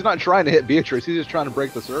 He's not trying to hit Beatrice, he's just trying to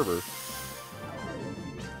break the server.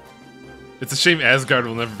 It's a shame Asgard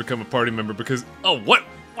will never become a party member because... Oh, what?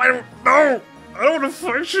 I don't know! I don't want to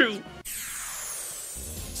fight you!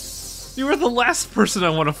 You are the last person I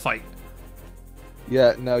want to fight.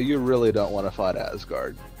 Yeah, no, you really don't want to fight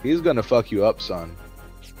Asgard. He's gonna fuck you up, son.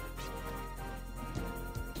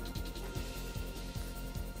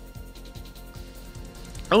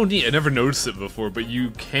 Oh, neat. I never noticed it before, but you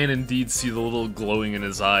can indeed see the little glowing in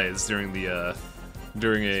his eyes during the,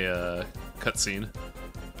 during a, cutscene.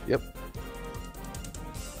 Yep.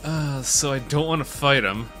 So I don't want to fight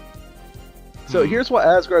him. So here's what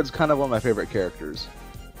Asgard's kind of one of my favorite characters.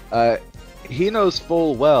 He knows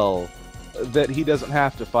full well that he doesn't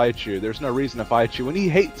have to fight you. There's no reason to fight you. And he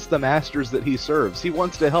hates the masters that he serves. He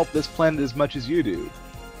wants to help this planet as much as you do.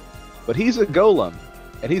 But he's a golem,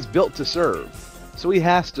 and he's built to serve. So he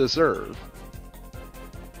has to serve.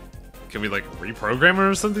 Can we, like, reprogram him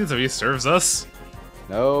or something so he serves us?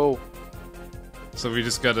 No. So we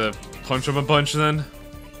just gotta punch him a bunch then?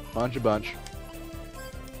 Punch a bunch.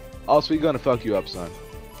 Also, he's gonna fuck you up, son.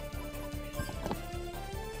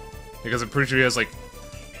 Because I'm pretty sure he has, like,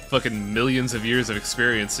 fucking millions of years of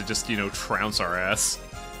experience to just, you know, trounce our ass.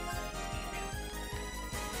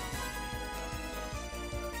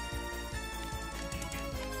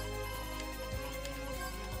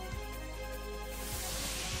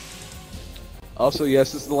 Also,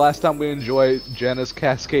 yes, this is the last time we enjoy Jenna's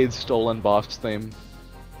Cascade Stolen boss theme.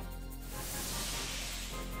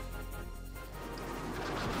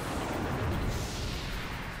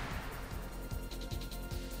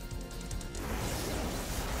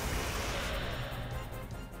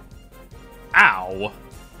 Ow!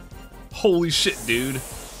 Holy shit, dude.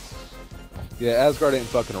 Yeah, Asgard ain't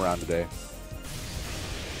fucking around today.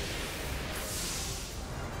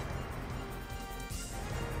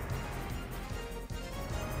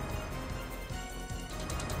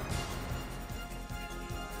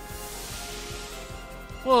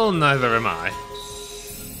 Well, neither am I.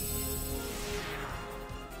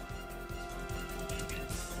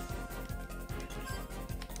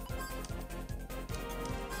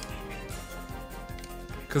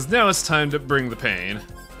 Because now it's time to bring the pain.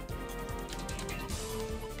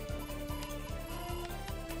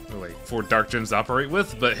 Like, 4 dark gems to operate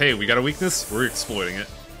with, but hey, we got a weakness, we're exploiting it.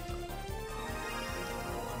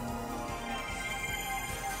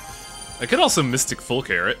 I could also Mystic Full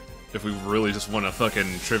Carrot, if we really just want to fucking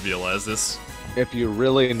trivialize this. If you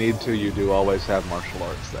really need to, you do always have martial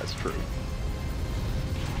arts, that's true.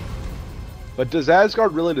 But does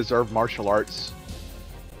Asgard really deserve martial arts?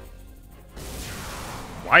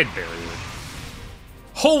 Wide barrier.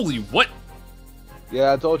 Holy what?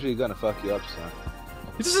 Yeah, I told you he's gonna fuck you up, son.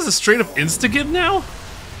 He just has a straight up insta-give now?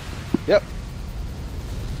 Yep.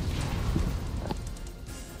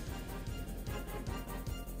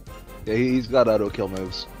 Yeah, he's got auto-kill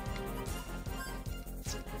moves.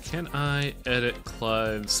 Can I edit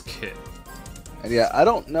Clive's kit? And yeah, I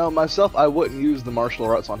don't know myself, I wouldn't use the martial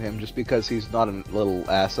arts on him just because he's not a little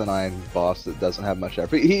asinine boss that doesn't have much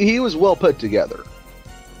effort. He was well put together.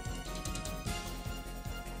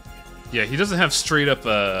 Yeah, he doesn't have straight up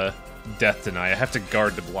death deny. I have to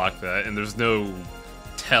guard to block that, and there's no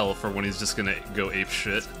tell for when he's just gonna go ape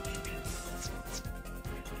shit.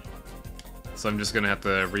 So I'm just gonna have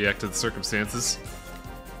to react to the circumstances.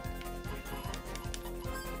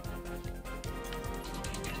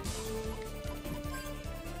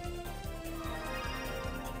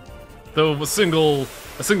 Though a single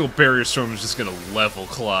barrier storm is just gonna level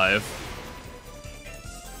Clive.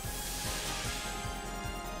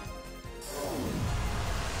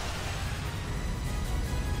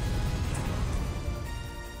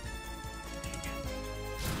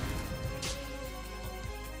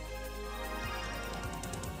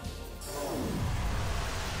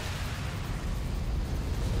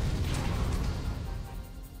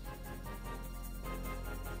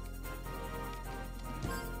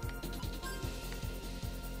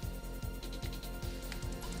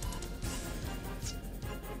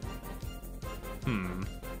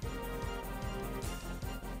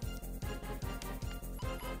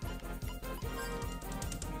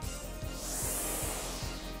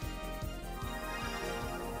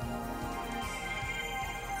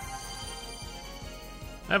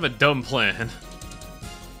 I have a dumb plan.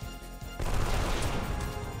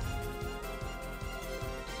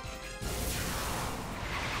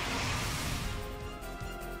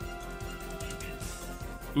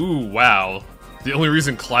 Ooh, wow. The only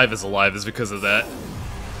reason Clive is alive is because of that.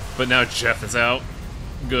 But now Jeff is out.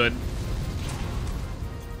 Good.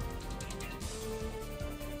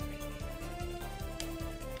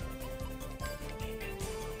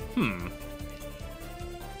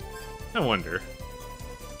 I wonder.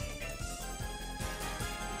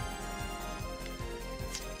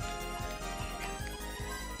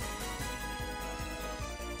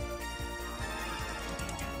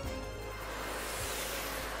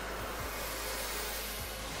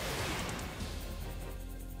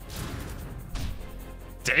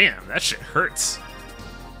 Damn, that shit hurts.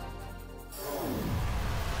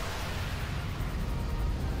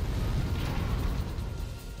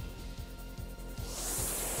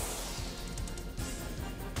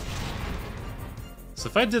 So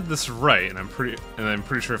if I did this right, and I'm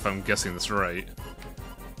pretty sure if I'm guessing this right,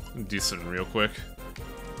 do something real quick.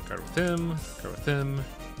 Guard with him, guard with him.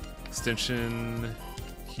 Extension,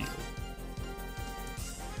 heal.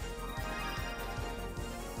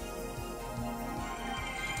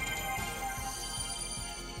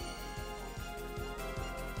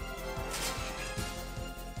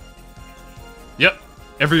 Yep,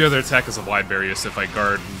 every other attack is a wide barrier, so if I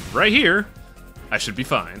guard right here, I should be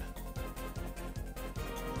fine.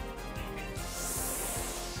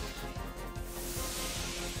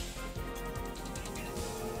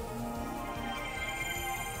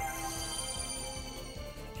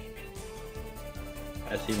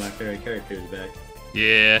 I see my favorite character is back.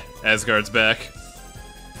 Yeah, Asgard's back.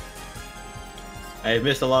 I have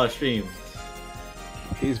missed a lot of streams.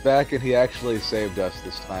 He's back, and he actually saved us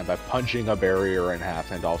this time by punching a barrier in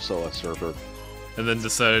half and also a server. And then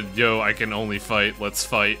decided, yo, I can only fight, let's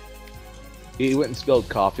fight. He went and spilled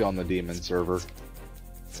coffee on the demon server.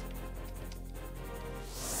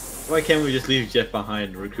 Why can't we just leave Jeff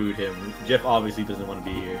behind and recruit him? Jeff obviously doesn't want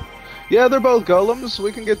to be here. Yeah, they're both golems.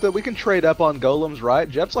 We can trade up on golems, right?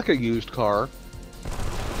 Jeff's like a used car.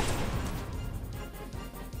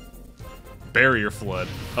 Barrier flood.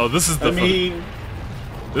 Oh, this is the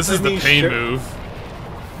this I is the mean, pain sure. move.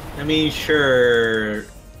 I mean, sure,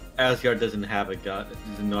 Asgard doesn't have a gun,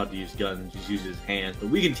 doesn't know how to use guns, just uses his hands, but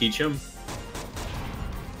we can teach him.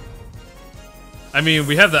 I mean,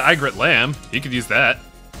 we have the Igret Lamb. He could use that.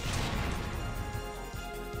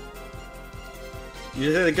 He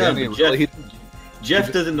doesn't have a gun, Yeah, but really,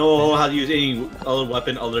 Jeff doesn't know how to use any other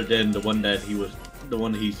weapon other than the one that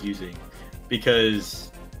he's using, because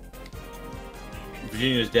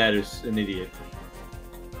Virginia's dad is an idiot.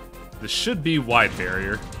 This should be wide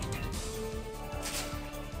barrier.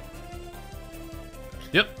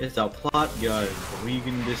 Yep. It's a plot gun. We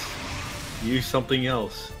can just use something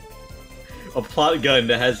else. A plot gun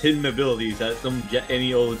that has hidden abilities that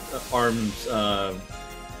any old arms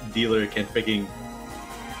dealer can freaking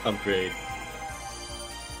upgrade.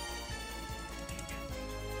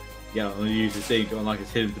 Yeah, only use this thing to unlock its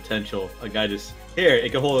hidden potential. A guy just here,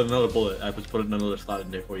 it can hold another bullet. I just put another slot in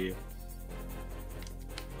there for you.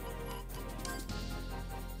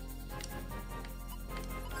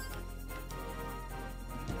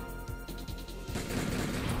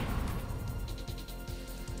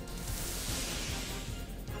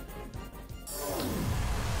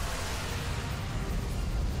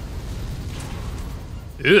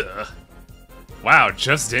 Ugh. Wow,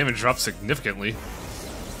 Jeff's damage dropped significantly.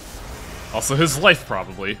 Also his life,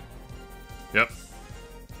 probably. Yep.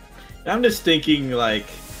 I'm just thinking, like,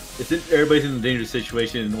 everybody's in a dangerous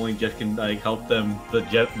situation and only Jeff can like help them, but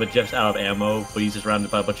Jeff's out of ammo, but he's just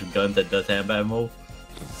surrounded by a bunch of guns that does have ammo.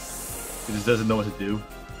 He just doesn't know what to do.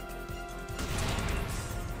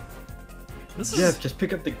 Jeff, just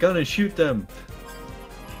pick up the gun and shoot them.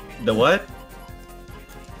 The what?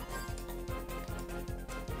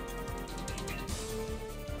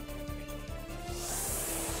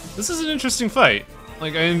 This is an interesting fight.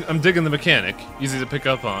 Like, I'm digging the mechanic. Easy to pick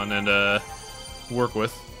up on and, work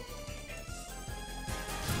with.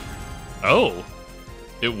 Oh!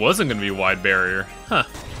 It wasn't gonna be a wide barrier. Huh.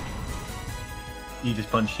 He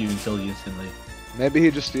just punched you and killed you instantly. Maybe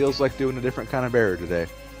he just feels like doing a different kind of barrier today.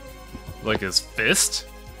 Like his fist?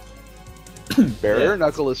 Barrier Yeah.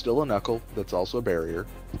 knuckle is still a knuckle. That's also a barrier.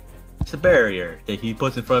 It's a barrier that he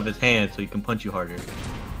puts in front of his hand so he can punch you harder.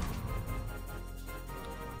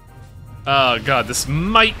 Oh god, this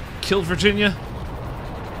might kill Virginia.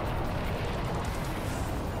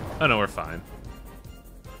 Oh no, we're fine.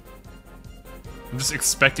 I'm just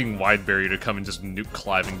expecting wide barrier to come and just nuke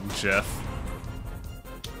Clive and Jeff.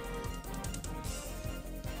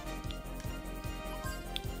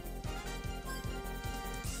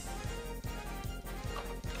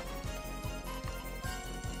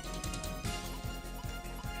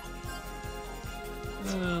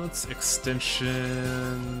 Let's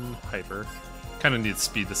extension hyper. Kind of need to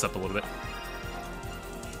speed this up a little bit.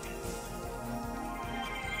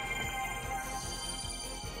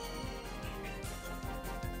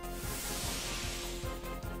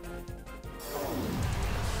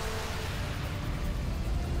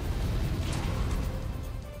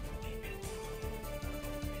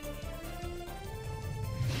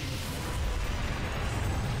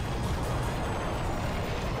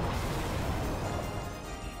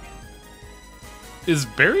 Is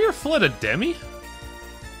Barrier Flood a demi?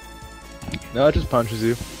 No, it just punches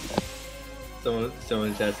you.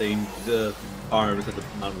 Someone's chat saying the arms at the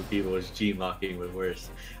bottom of people is gene locking with worse.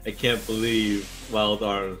 I can't believe Wild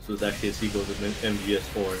Arms was actually a sequel to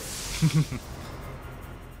MGS4.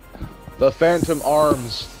 The Phantom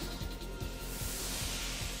Arms.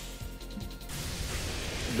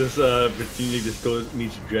 This Virginia just goes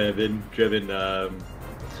meets Drevin. Drevin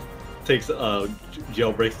takes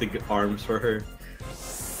jailbreaks the arms for her.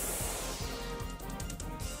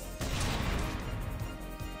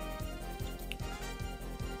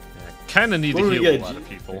 Kind of need to heal a lot of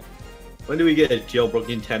people. When do we get a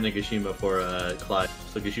jailbroken Tanegashima for Clive?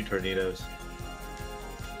 So we can shoot tornadoes.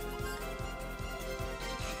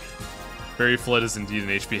 Barry Flood is indeed an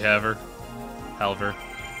HP haver.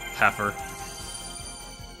 Halfer.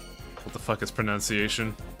 What the fuck is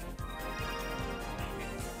pronunciation?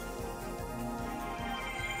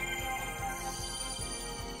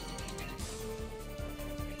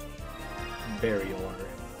 Berry order.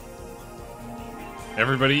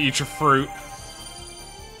 Everybody eat your fruit.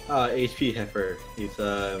 HP heifer. He's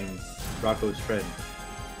Rocco's friend.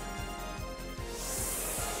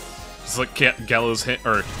 Just let Gallows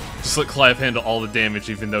or just let Clive handle all the damage,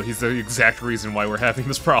 even though he's the exact reason why we're having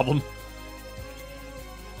this problem.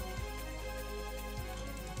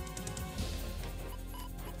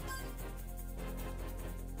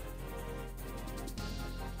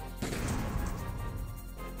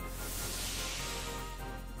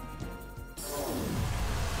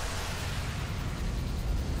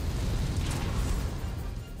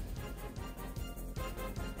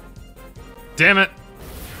 Damn it!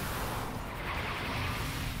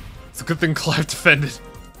 It's a good thing Clive defended.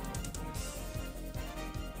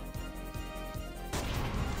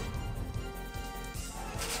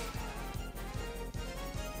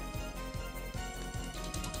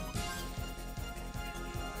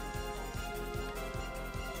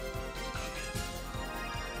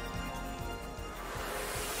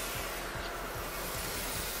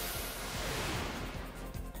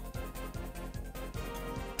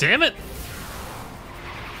 Damn it!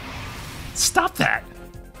 Stop that!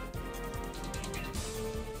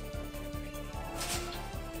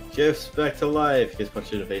 Jeff's back to life. Gets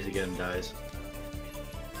punched in the face again and dies.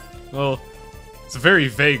 Well, it's a very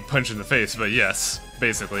vague punch in the face, but yes,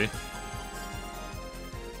 basically.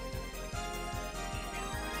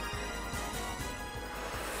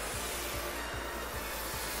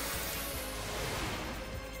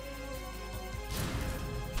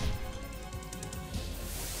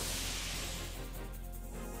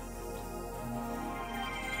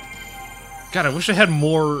 God, I wish I had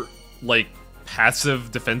more, like,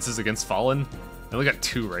 passive defenses against Fallen. I only got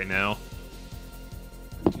 2 right now.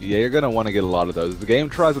 Yeah, you're gonna want to get a lot of those. The game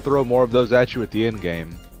tries to throw more of those at you at the end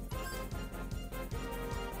game.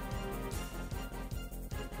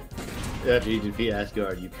 After you defeat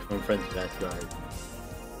Asgard, you become friends with Asgard.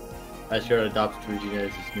 Asgard adopts Regina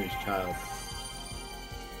as his newest child.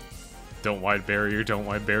 Don't wide barrier, don't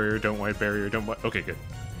wide barrier, don't wide barrier, don't wide... Okay, good.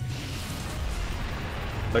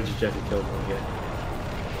 Punches Jeff and kills him again.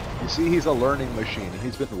 You see, he's a learning machine, and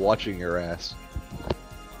he's been watching your ass.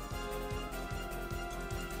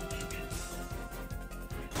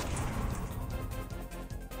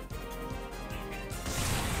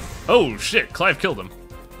 Oh shit, Clive killed him.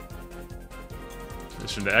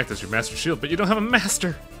 This shouldn't act as your master shield, but you don't have a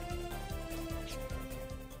master!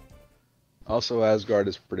 Also, Asgard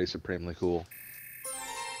is pretty supremely cool.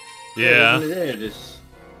 Yeah.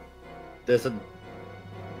 There's a...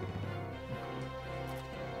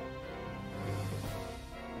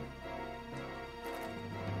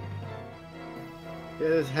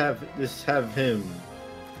 Yeah, just have him.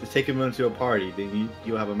 Just take him into a party, then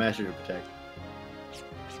you'll have a master to protect.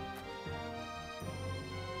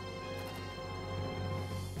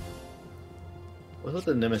 What's with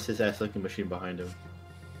the Nemesis ass looking machine behind him?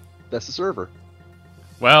 That's the server.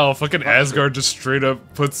 Wow, fucking Asgard just straight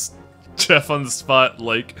up puts Jeff on the spot,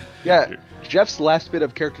 like... Yeah, Jeff's last bit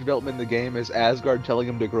of character development in the game is Asgard telling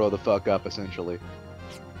him to grow the fuck up, essentially.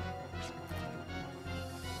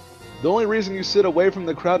 The only reason you sit away from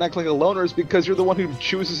the crowd and act like a loner is because you're the one who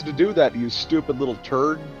chooses to do that, you stupid little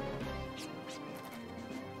turd.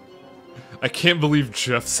 I can't believe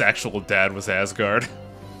Jeff's actual dad was Asgard.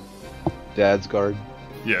 Dadsgard.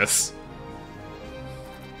 Yes.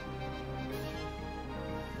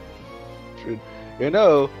 You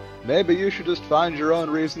know, maybe you should just find your own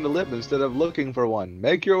reason to live instead of looking for one.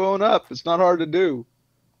 Make your own up. It's not hard to do.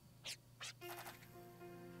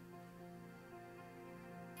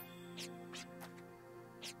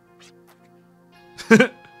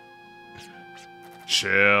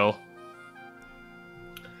 Chill.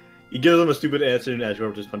 He gives him a stupid answer and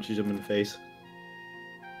Asgard just punches him in the face.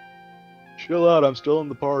 Chill out, I'm still in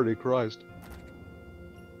the party, Christ.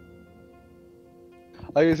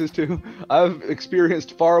 I guess it's too. I've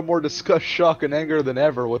experienced far more disgust, shock, and anger than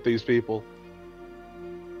ever with these people.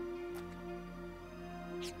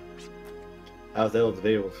 How's that with the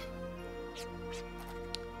videos?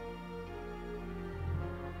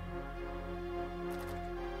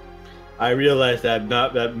 I realized that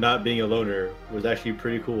not being a loner was actually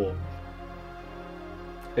pretty cool.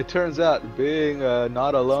 It turns out being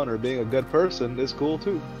not a loner, being a good person is cool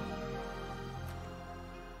too.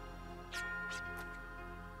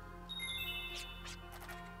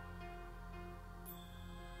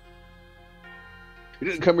 You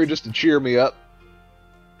didn't come here just to cheer me up.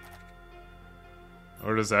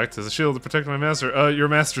 Orders act as a shield to protect my master. Your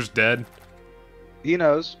master's dead. He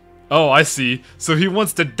knows. Oh, I see. So he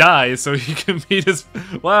wants to die so he can meet his...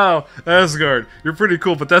 Wow, Asgard, you're pretty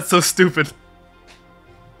cool, but that's so stupid.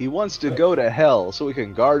 He wants to go to hell so he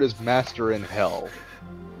can guard his master in hell.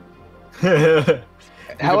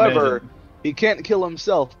 However, he can't kill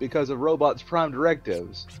himself because of Robot's prime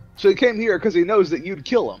directives. So he came here because he knows that you'd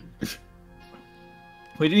kill him.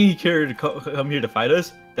 Wait, didn't he care to come here to fight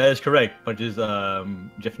us? That is correct. Punches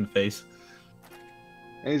Jeff in the face.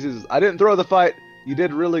 And he says, I didn't throw the fight. You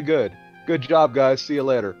did really good. Good job, guys. See you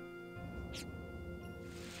later.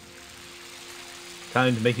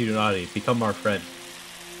 Time to make you naughty. Become our friend.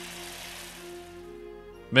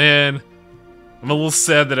 Man, I'm a little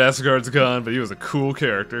sad that Asgard's gone, but he was a cool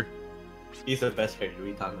character. He's the best character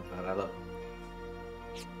we talking about. I love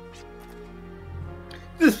him.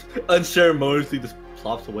 Just unceremoniously just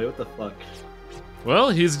plops away. What the fuck?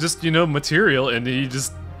 Well, he's just, you know, material, and he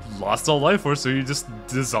just lost all life force, so he just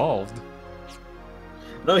dissolved.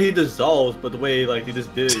 No, he dissolves, but the way like he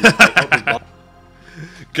just did it, like, helped his body.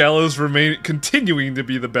 Gallows continuing to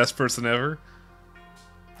be the best person ever.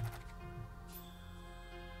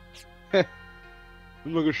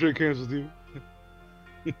 I'm not gonna shake hands with you.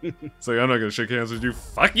 It's like, I'm not gonna shake hands with you.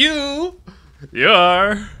 Fuck you! You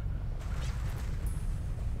are!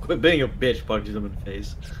 Quit being a bitch, punches him in the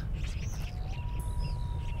face.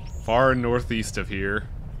 Far northeast of here.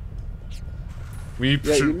 Yeah,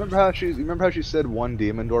 you remember how she said one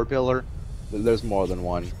demon door pillar? There's more than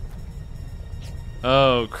one.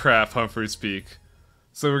 Oh crap, Humphrey's Peak.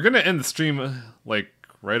 So we're gonna end the stream like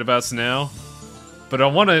right about now. But I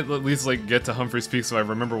want to at least like get to Humphrey's Peak so I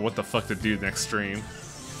remember what the fuck to do next stream.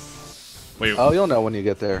 Wait. Oh, you'll know when you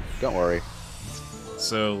get there. Don't worry.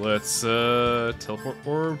 So let's teleport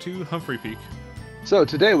forward to Humphrey Peak. So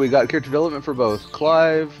today we got character development for both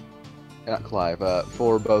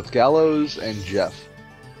for both Gallows and Jeff.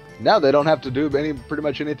 Now they don't have to do pretty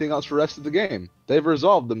much anything else for the rest of the game. They've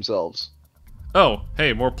resolved themselves. Oh,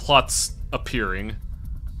 hey, more plots appearing.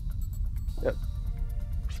 Yep.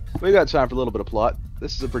 We got time for a little bit of plot.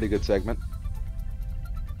 This is a pretty good segment.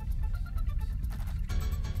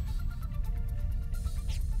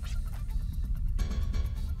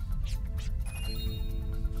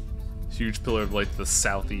 Huge pillar of light to the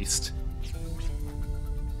southeast.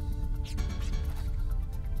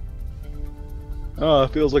 Oh,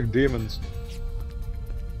 it feels like demons.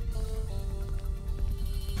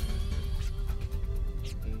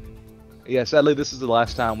 Yeah, sadly this is the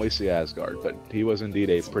last time we see Asgard, but he was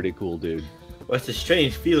indeed a pretty cool dude. What's the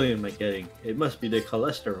strange feeling am I getting? It must be the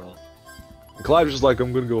cholesterol. And Clive's just like,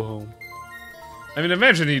 I'm gonna go home. I mean,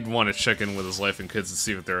 imagine he'd want to check in with his wife and kids to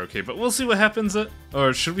see if they're okay, but we'll see what happens.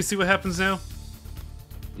 Or should we see what happens now?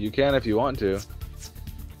 You can if you want to.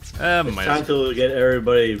 It's time to get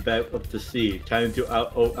everybody back up to speed. Time to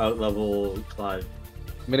out level Clive.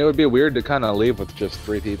 I mean, it would be weird to kind of leave with just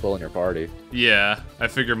 3 people in your party. Yeah, I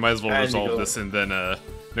figure might as well And resolve this and then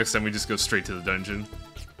next time we just go straight to the dungeon.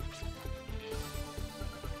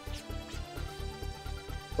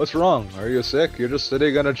 What's wrong? Are you sick? You're just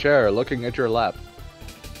sitting in a chair looking at your lap.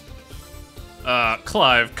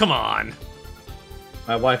 Clive, come on!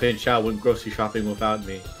 My wife and child went grocery shopping without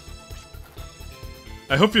me.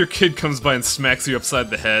 I hope your kid comes by and smacks you upside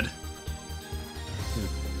the head.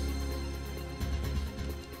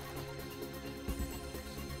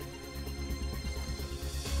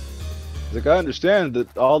 Like, I understand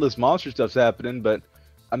that all this monster stuff's happening, but,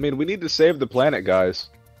 I mean, we need to save the planet, guys.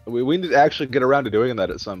 We need to actually get around to doing that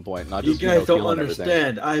at some point, not You just, guys don't killing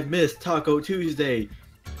understand. I missed Taco Tuesday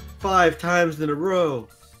 5 times in a row.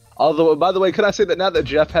 Although, by the way, can I say that now that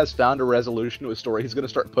Jeff has found a resolution to his story, he's going to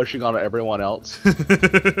start pushing on everyone else?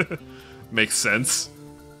 Makes sense.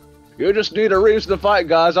 You just need a reason to fight,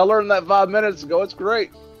 guys. I learned that 5 minutes ago. It's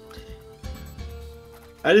great.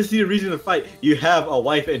 I just need a reason to fight. You have a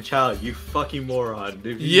wife and child, you fucking moron.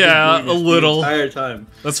 You've Yeah, been doing a this little. the entire time.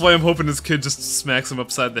 That's why I'm hoping his kid just smacks him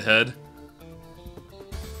upside the head.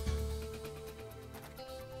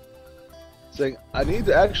 Saying, I need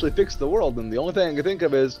to actually fix the world, and the only thing I can think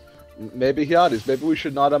of is maybe Hyades. Maybe we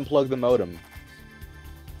should not unplug the modem.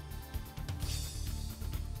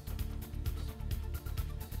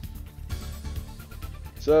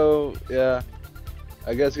 So, yeah.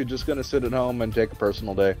 I guess you're just gonna sit at home and take a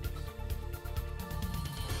personal day.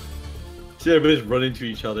 See, everybody's running to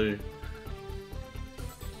each other.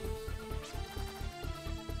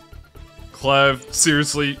 Clive,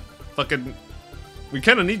 seriously, fucking, we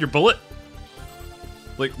kind of need your bullet.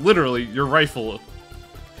 Like literally, your rifle.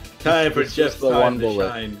 Time for It's just Jeff's the time one to bullet.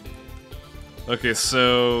 shine. Okay,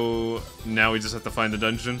 so now we just have to find the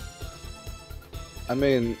dungeon. I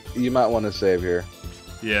mean, you might want to save here.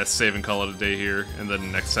 Yeah, save and call it a day here, and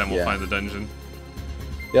then next time we'll Yeah. find the dungeon.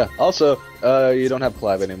 Yeah. Also, you don't have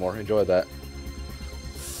Clive anymore. Enjoy that.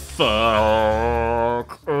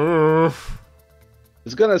 Fuck. Ugh.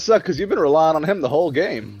 It's gonna suck because you've been relying on him the whole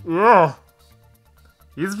game. Ugh.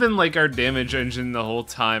 He's been like our damage engine the whole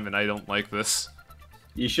time, and I don't like this.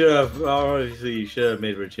 You should have, obviously, you should have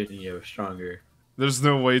made Virginia stronger. There's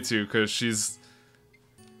no way to, because she's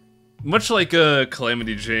much like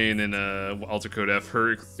Calamity Jane in Alter Code F.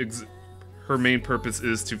 Her main purpose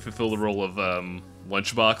is to fulfill the role of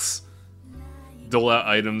lunchbox, dole out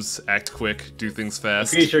items, act quick, do things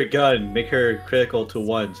fast. Increase her gun, make her critical to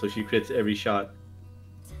 1, so she crits every shot.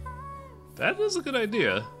 That is a good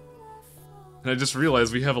idea. And I just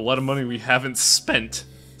realized we have a lot of money we haven't spent.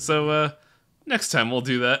 So, next time we'll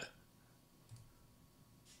do that.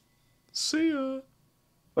 See ya.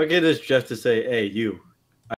 Why get this Jeff to say, hey, you?